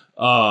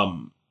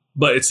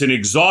 But it's an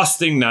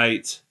exhausting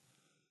night.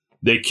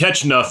 They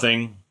catch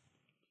nothing.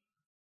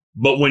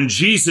 But when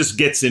Jesus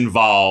gets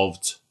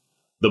involved,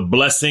 the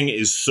blessing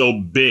is so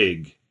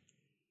big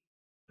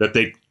that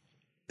they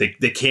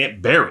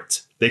can't bear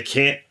it. They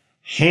can't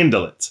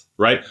handle it,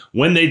 right?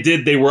 When they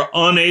did, they were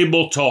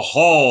unable to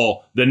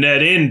haul the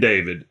net in,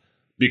 David,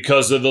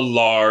 because of the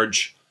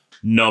large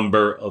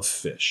number of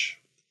fish.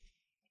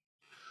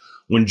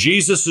 When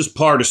Jesus is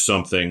part of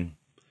something,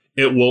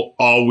 it will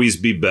always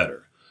be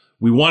better.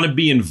 We want to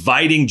be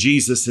inviting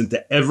Jesus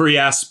into every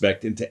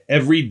aspect, into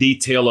every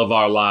detail of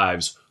our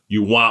lives.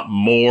 You want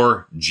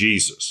more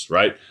Jesus,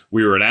 right?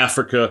 We were in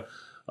Africa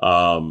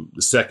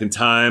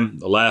the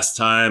last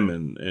time,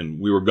 and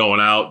we were going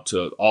out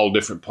to all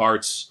different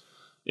parts,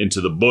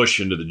 into the bush,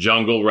 into the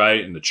jungle,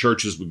 right? And the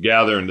churches would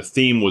gather, and the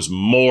theme was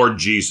more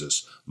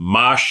Jesus.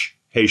 Mash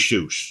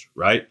Jesus,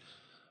 right?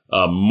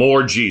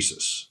 More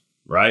Jesus,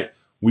 right?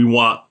 We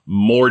want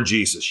more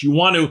Jesus. You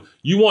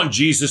want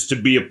Jesus to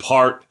be a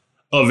part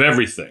of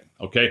everything,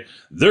 okay?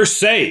 They're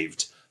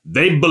saved.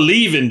 They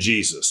believe in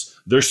Jesus.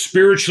 They're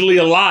spiritually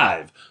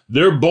alive.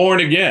 They're born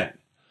again.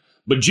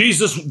 But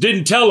Jesus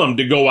didn't tell them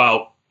to go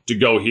out, to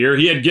go here.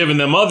 He had given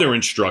them other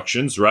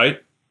instructions,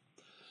 right?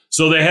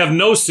 So they have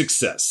no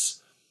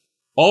success.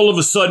 All of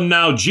a sudden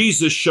now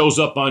Jesus shows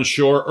up on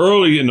shore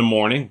early in the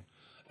morning,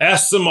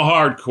 asks them a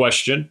hard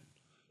question.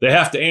 They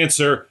have to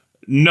answer,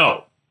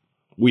 no,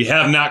 we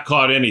have not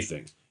caught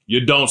anything.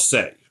 You don't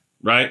say,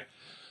 right?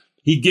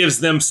 He gives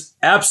them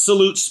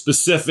absolute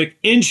specific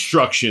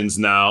instructions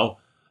now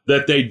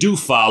that they do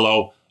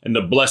follow, and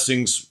the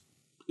blessings,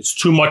 it's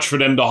too much for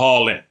them to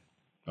haul in,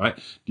 right?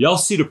 Do y'all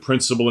see the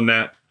principle in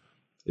that?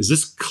 Is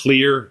this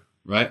clear,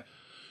 right?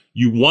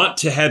 You want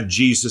to have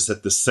Jesus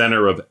at the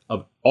center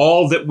of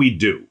all that we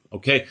do,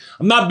 okay?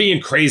 I'm not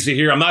being crazy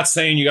here. I'm not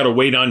saying you got to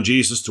wait on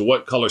Jesus to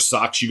what color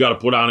socks you got to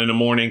put on in the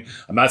morning.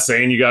 I'm not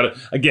saying you got to,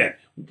 again,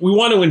 we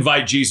want to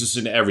invite Jesus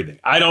into everything.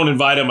 I don't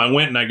invite him. I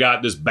went and I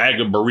got this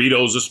bag of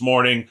burritos this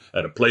morning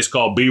at a place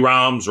called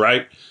B-Roms,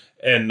 right?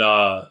 And,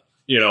 or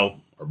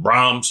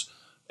Brahms.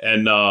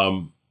 And,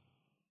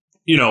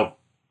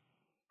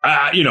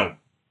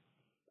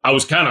 I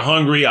was kind of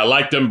hungry. I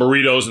liked them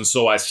burritos, and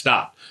so I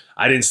stopped.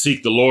 I didn't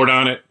seek the Lord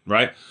on it,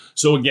 right?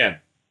 So again,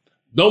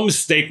 don't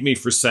mistake me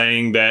for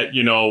saying that,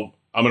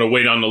 I'm going to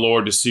wait on the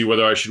Lord to see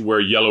whether I should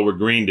wear yellow or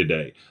green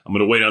today. I'm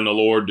going to wait on the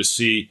Lord to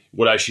see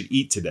what I should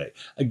eat today.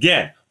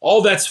 Again,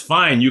 all that's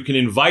fine. You can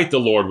invite the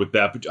Lord with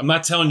that, but I'm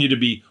not telling you to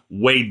be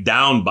weighed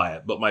down by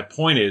it. But my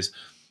point is,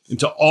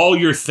 into all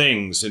your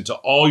things, into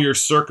all your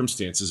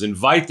circumstances,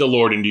 invite the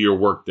Lord into your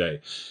workday.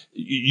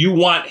 You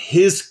want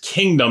his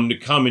kingdom to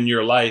come in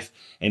your life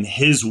and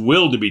his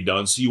will to be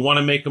done. So you want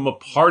to make him a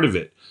part of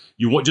it.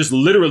 You want just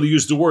literally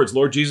use the words,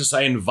 Lord Jesus,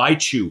 I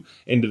invite you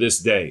into this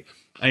day.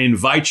 I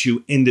invite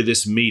you into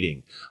this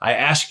meeting. I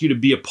ask you to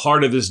be a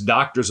part of this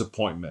doctor's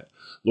appointment.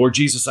 Lord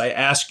Jesus, I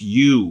ask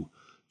you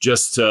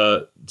just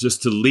to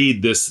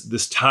lead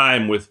this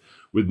time with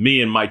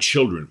me and my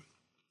children.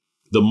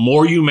 The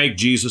more you make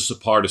Jesus a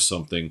part of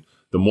something,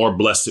 the more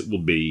blessed it will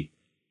be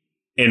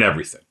in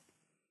everything,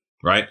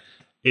 right?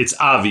 It's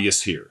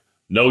obvious here.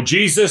 No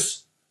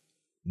Jesus,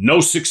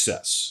 no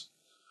success.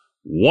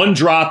 One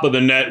drop of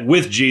the net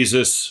with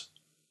Jesus,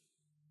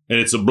 and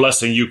it's a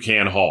blessing you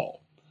can't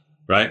haul,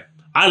 right?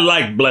 I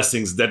like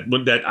blessings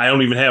that I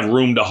don't even have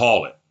room to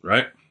haul it,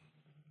 right?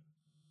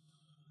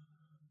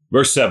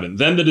 Verse 7,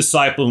 then the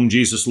disciple whom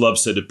Jesus loved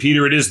said to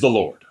Peter, it is the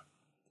Lord.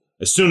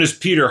 As soon as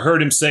Peter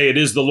heard him say, it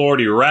is the Lord,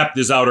 he wrapped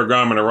his outer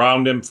garment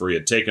around him, for he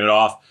had taken it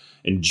off,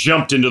 and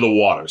jumped into the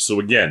water. So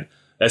again,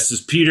 that's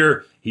just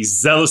Peter. He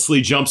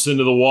zealously jumps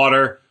into the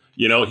water.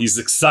 He's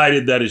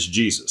excited that it's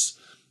Jesus.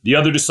 The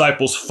other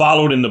disciples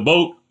followed in the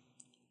boat,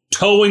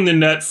 towing the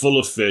net full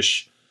of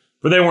fish,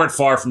 for they weren't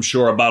far from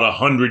shore, about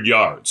 100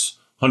 yards.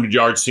 100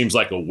 yards seems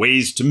like a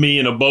ways to me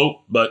in a boat,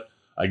 but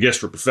I guess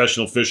for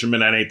professional fishermen,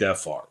 that ain't that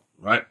far,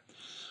 right?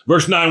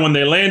 Verse 9, when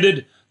they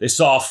landed, they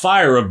saw a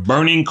fire of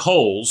burning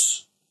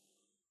coals.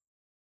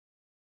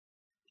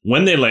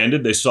 When they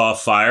landed, they saw a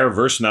fire,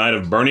 verse 9,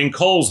 of burning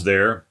coals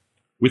there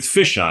with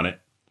fish on it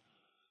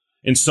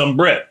and some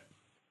bread.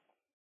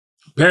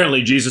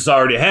 Apparently, Jesus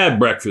already had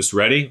breakfast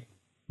ready,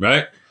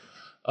 right?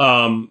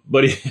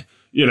 But he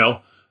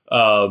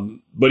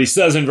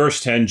says in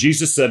verse 10,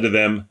 Jesus said to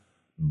them,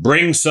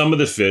 bring some of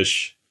the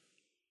fish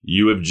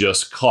you have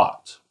just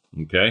caught.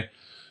 Okay.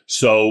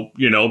 So,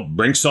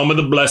 bring some of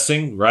the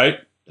blessing, right?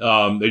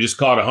 They just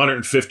caught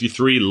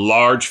 153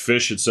 large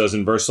fish, it says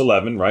in verse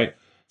 11, right? It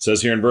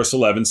says here in verse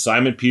 11,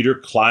 Simon Peter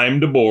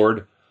climbed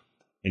aboard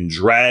and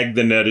dragged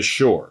the net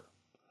ashore.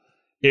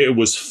 It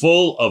was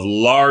full of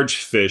large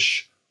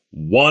fish,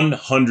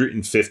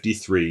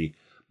 153.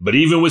 But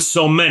even with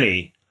so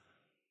many,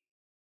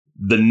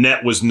 the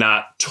net was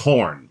not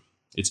torn.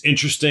 It's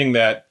interesting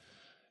that,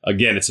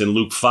 again, it's in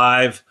Luke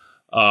 5.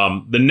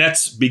 The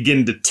nets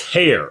begin to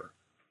tear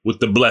with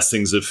the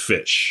blessings of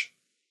fish,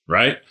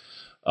 right?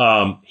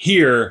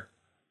 Here,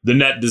 the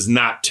net does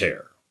not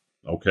tear,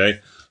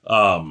 okay?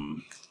 I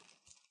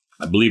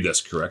believe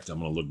that's correct. I'm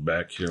going to look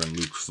back here in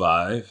Luke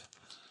 5.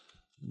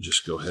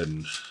 Just go ahead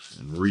and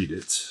read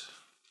it.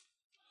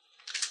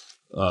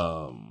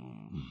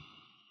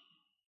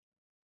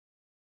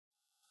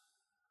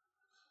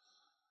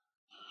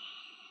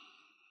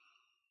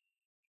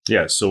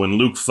 Yeah, so in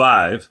Luke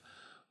 5,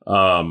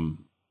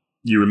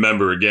 you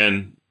remember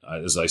again,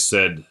 as I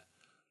said,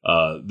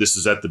 this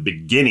is at the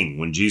beginning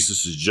when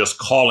Jesus is just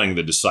calling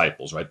the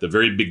disciples, right? The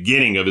very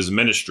beginning of his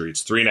ministry.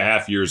 It's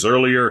 3.5 years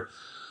earlier.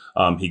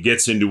 He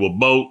gets into a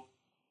boat.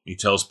 He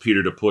tells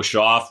Peter to push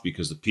off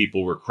because the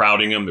people were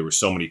crowding him. There were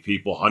so many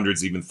people,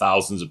 hundreds, even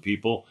thousands of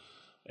people.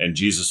 And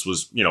Jesus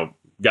was,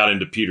 got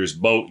into Peter's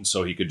boat, and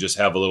so he could just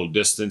have a little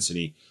distance, and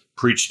he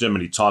preached them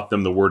and he taught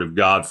them the word of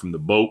God from the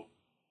boat.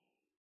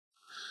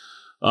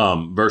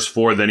 Verse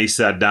 4, then he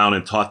sat down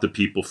and taught the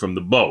people from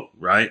the boat,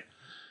 right?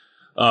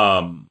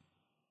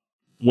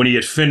 When he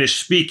had finished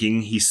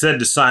speaking, he said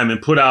to Simon,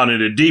 put out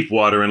into deep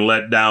water and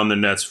let down the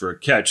nets for a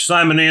catch.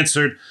 Simon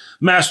answered,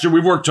 Master,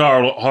 we've worked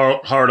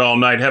hard all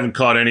night, haven't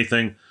caught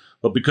anything,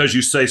 but because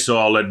you say so,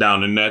 I'll let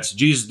down the nets.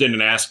 Jesus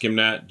didn't ask him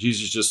that.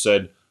 Jesus just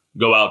said,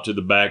 go out to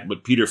the back.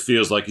 But Peter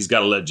feels like he's got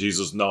to let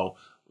Jesus know,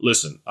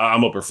 listen,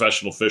 I'm a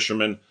professional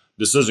fisherman.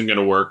 This isn't going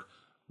to work.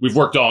 We've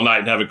worked all night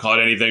and haven't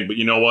caught anything, but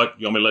you know what?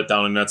 You want me to let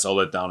down the nets? I'll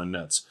let down the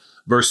nets.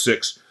 Verse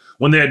 6,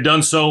 when they had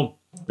done so,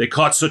 they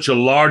caught such a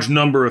large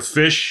number of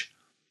fish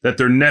that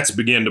their nets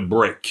began to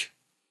break.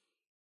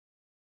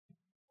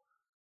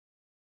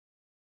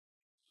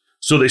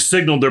 So they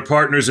signaled their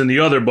partners in the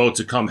other boat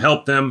to come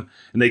help them,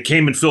 and they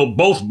came and filled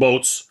both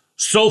boats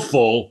so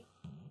full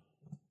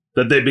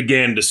that they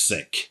began to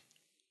sink.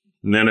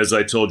 And then, as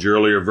I told you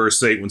earlier,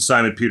 verse 8, when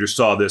Simon Peter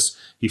saw this,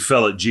 he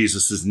fell at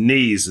Jesus'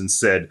 knees and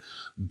said,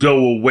 go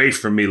away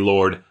from me,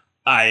 Lord.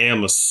 I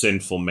am a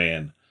sinful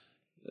man.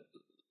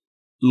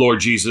 Lord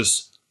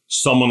Jesus,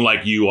 someone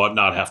like you ought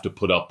not have to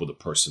put up with a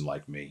person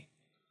like me.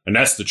 And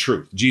that's the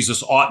truth.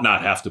 Jesus ought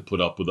not have to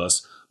put up with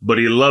us, but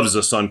he loves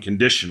us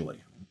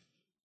unconditionally.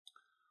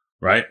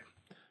 Right?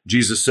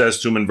 Jesus says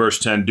to him in verse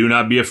 10, do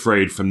not be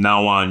afraid. From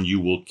now on, you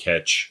will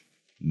catch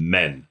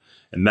men.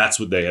 And that's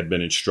what they had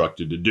been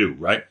instructed to do,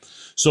 right?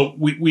 So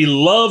we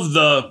love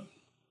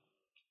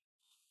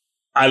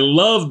I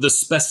love the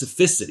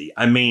specificity.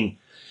 I mean,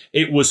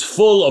 it was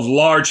full of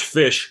large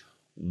fish,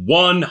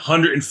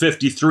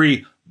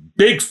 153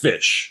 big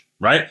fish,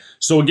 right?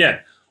 So again,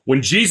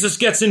 when Jesus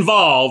gets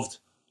involved,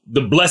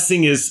 the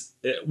blessing is,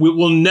 we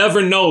will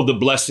never know the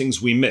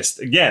blessings we missed.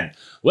 Again,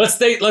 let's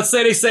say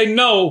they say,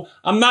 no,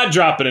 I'm not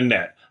dropping a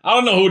net. I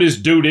don't know who this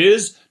dude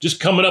is, just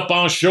coming up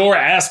on shore,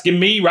 asking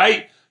me,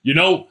 right?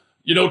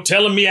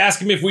 Telling me,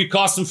 asking me if we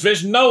caught some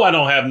fish. No, I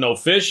don't have no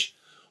fish.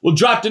 Well,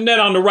 drop the net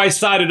on the right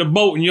side of the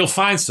boat and you'll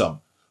find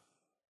some.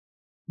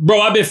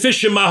 Bro, I've been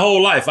fishing my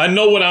whole life. I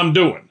know what I'm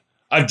doing.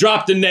 I've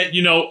dropped the net,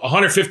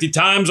 150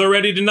 times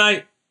already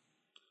tonight.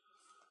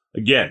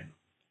 Again,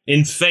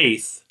 in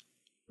faith,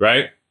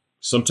 right?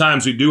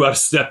 Sometimes we do have to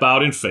step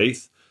out in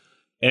faith.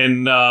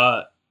 And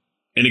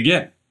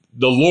again,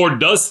 the Lord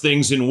does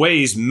things in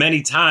ways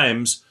many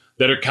times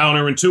that are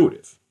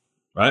counterintuitive,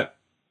 right?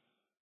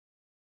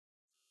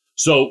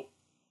 So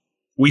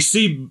we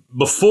see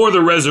before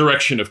the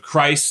resurrection of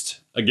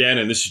Christ, again,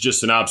 and this is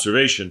just an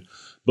observation,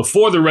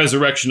 before the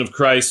resurrection of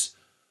Christ,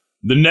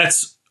 the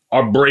nets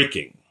are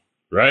breaking,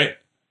 right?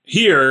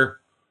 Here,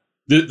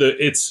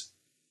 it's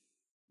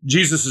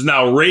Jesus is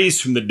now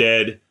raised from the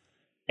dead,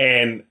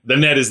 and the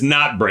net is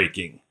not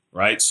breaking,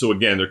 right? So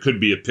again, there could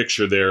be a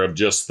picture there of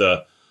just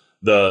the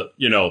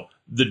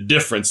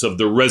difference of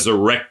the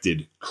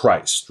resurrected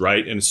Christ,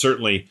 right? And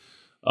certainly,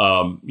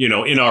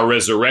 in our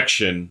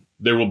resurrection,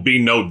 there will be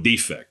no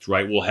defect,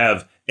 right? We'll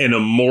have an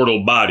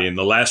immortal body. In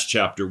the last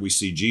chapter, we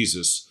see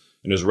Jesus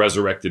in his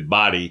resurrected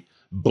body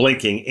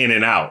blinking in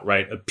and out,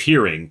 right?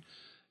 Appearing.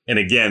 And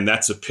again,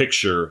 that's a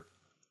picture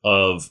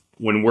of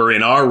when we're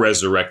in our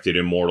resurrected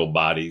immortal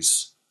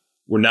bodies,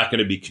 we're not going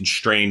to be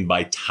constrained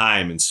by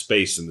time and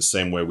space in the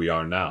same way we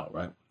are now,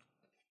 right?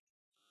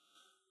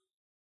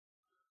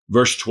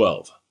 Verse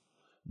 12,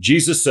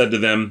 Jesus said to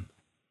them,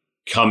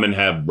 come and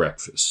have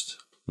breakfast,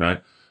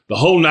 right? The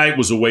whole night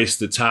was a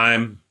waste of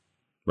time,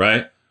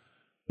 right?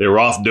 They were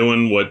off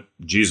doing what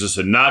Jesus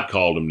had not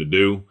called them to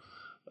do.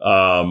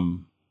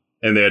 And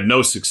they had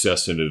no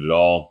success in it at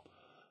all.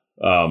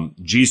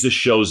 Jesus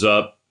shows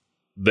up.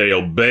 They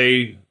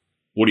obey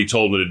what he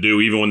told them to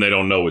do, even when they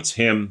don't know it's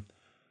him.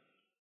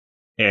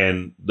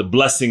 And the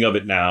blessing of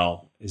it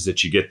now is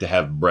that you get to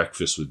have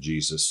breakfast with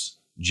Jesus.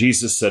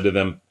 Jesus said to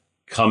them,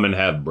 come and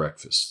have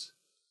breakfast. Is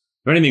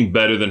there anything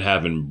better than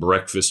having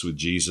breakfast with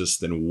Jesus,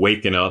 than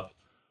waking up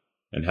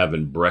and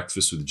having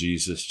breakfast with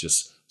Jesus,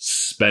 just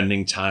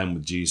spending time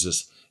with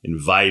Jesus,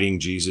 inviting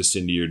Jesus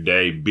into your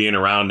day, being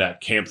around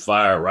that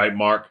campfire, right,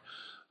 Mark?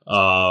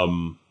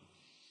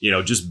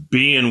 Just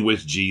being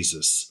with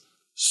Jesus,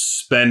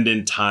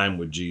 spending time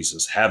with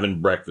Jesus,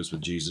 having breakfast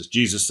with Jesus.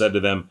 Jesus said to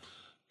them,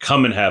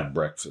 come and have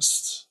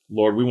breakfast.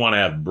 Lord, we want to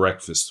have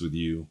breakfast with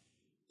you.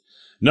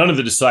 None of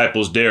the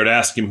disciples dared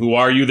ask him, who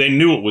are you? They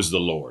knew it was the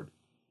Lord.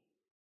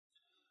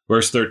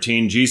 Verse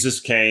 13, Jesus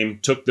came,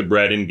 took the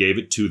bread and gave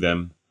it to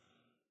them,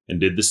 and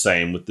did the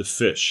same with the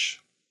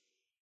fish.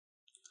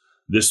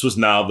 This was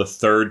now the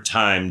third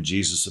time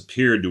Jesus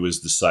appeared to his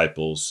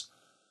disciples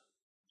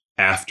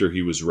after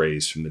he was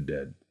raised from the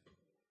dead.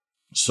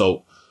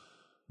 So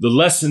the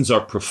lessons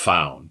are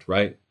profound,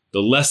 right?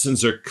 The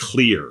lessons are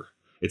clear.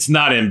 It's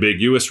not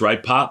ambiguous,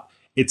 right, Pop?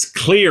 It's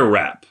clear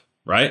rap,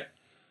 right?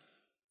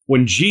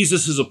 When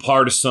Jesus is a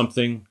part of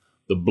something,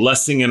 the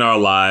blessing in our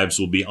lives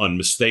will be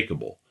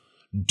unmistakable.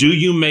 Do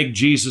you make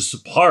Jesus a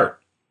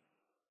part?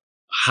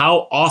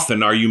 How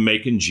often are you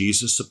making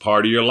Jesus a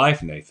part of your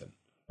life, Nathan?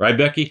 Right,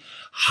 Becky?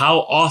 How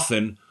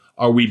often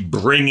are we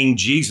bringing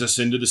Jesus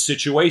into the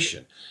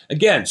situation?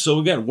 Again,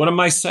 what am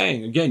I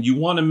saying? Again, you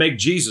want to make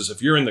Jesus,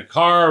 if you're in the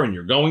car and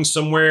you're going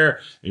somewhere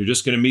and you're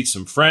just going to meet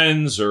some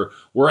friends or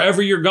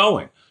wherever you're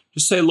going,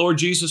 just say, Lord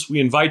Jesus,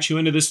 we invite you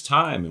into this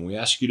time and we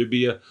ask you to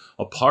be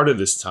a part of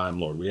this time,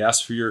 Lord. We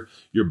ask for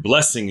your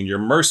blessing and your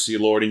mercy,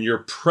 Lord, and your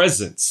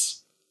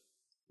presence,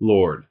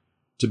 Lord,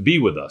 to be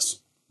with us.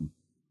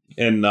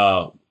 And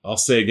I'll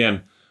say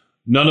again,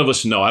 none of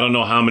us know. I don't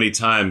know how many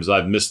times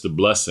I've missed the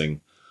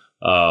blessing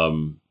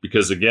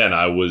because, again,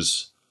 I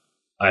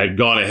had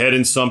gone ahead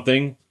in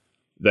something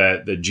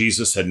that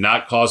Jesus had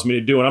not caused me to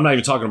do. And I'm not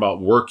even talking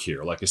about work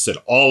here. Like I said,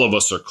 all of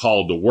us are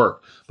called to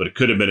work, but it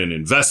could have been an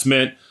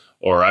investment,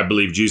 or I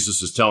believe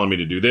Jesus is telling me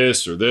to do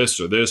this or this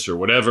or this or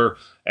whatever.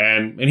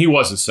 And he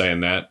wasn't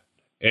saying that.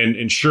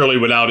 And surely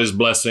without his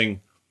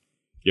blessing,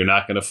 you're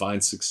not going to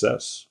find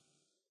success,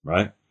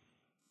 right?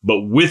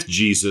 But with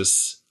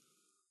Jesus,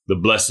 the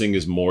blessing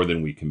is more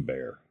than we can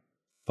bear.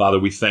 Father,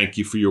 we thank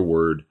you for your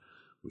word.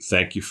 We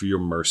thank you for your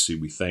mercy.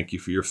 We thank you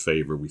for your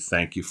favor. We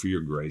thank you for your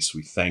grace.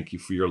 We thank you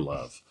for your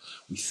love.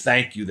 We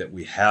thank you that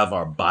we have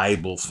our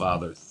Bible,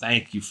 Father.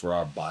 Thank you for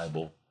our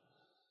Bible.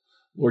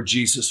 Lord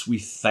Jesus, we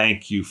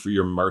thank you for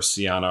your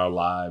mercy on our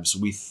lives.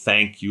 We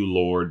thank you,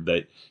 Lord,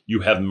 that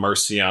you have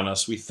mercy on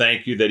us. We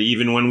thank you that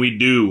even when we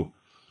do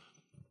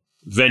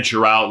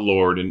venture out,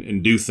 Lord,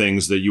 and do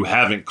things that you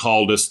haven't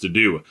called us to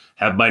do,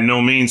 have by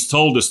no means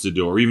told us to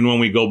do, or even when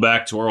we go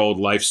back to our old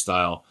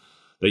lifestyle,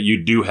 that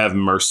you do have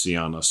mercy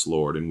on us,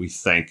 Lord, and we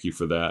thank you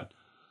for that.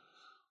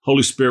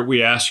 Holy Spirit,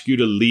 we ask you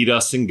to lead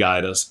us and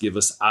guide us. Give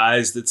us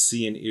eyes that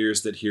see and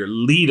ears that hear.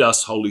 Lead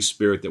us, Holy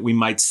Spirit, that we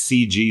might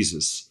see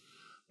Jesus,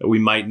 that we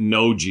might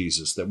know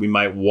Jesus, that we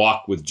might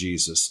walk with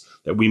Jesus,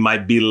 that we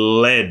might be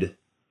led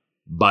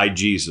by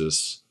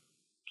Jesus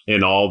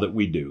in all that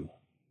we do.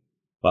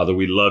 Father,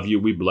 we love you,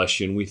 we bless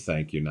you, and we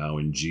thank you now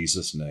in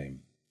Jesus'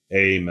 name.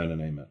 Amen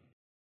and amen.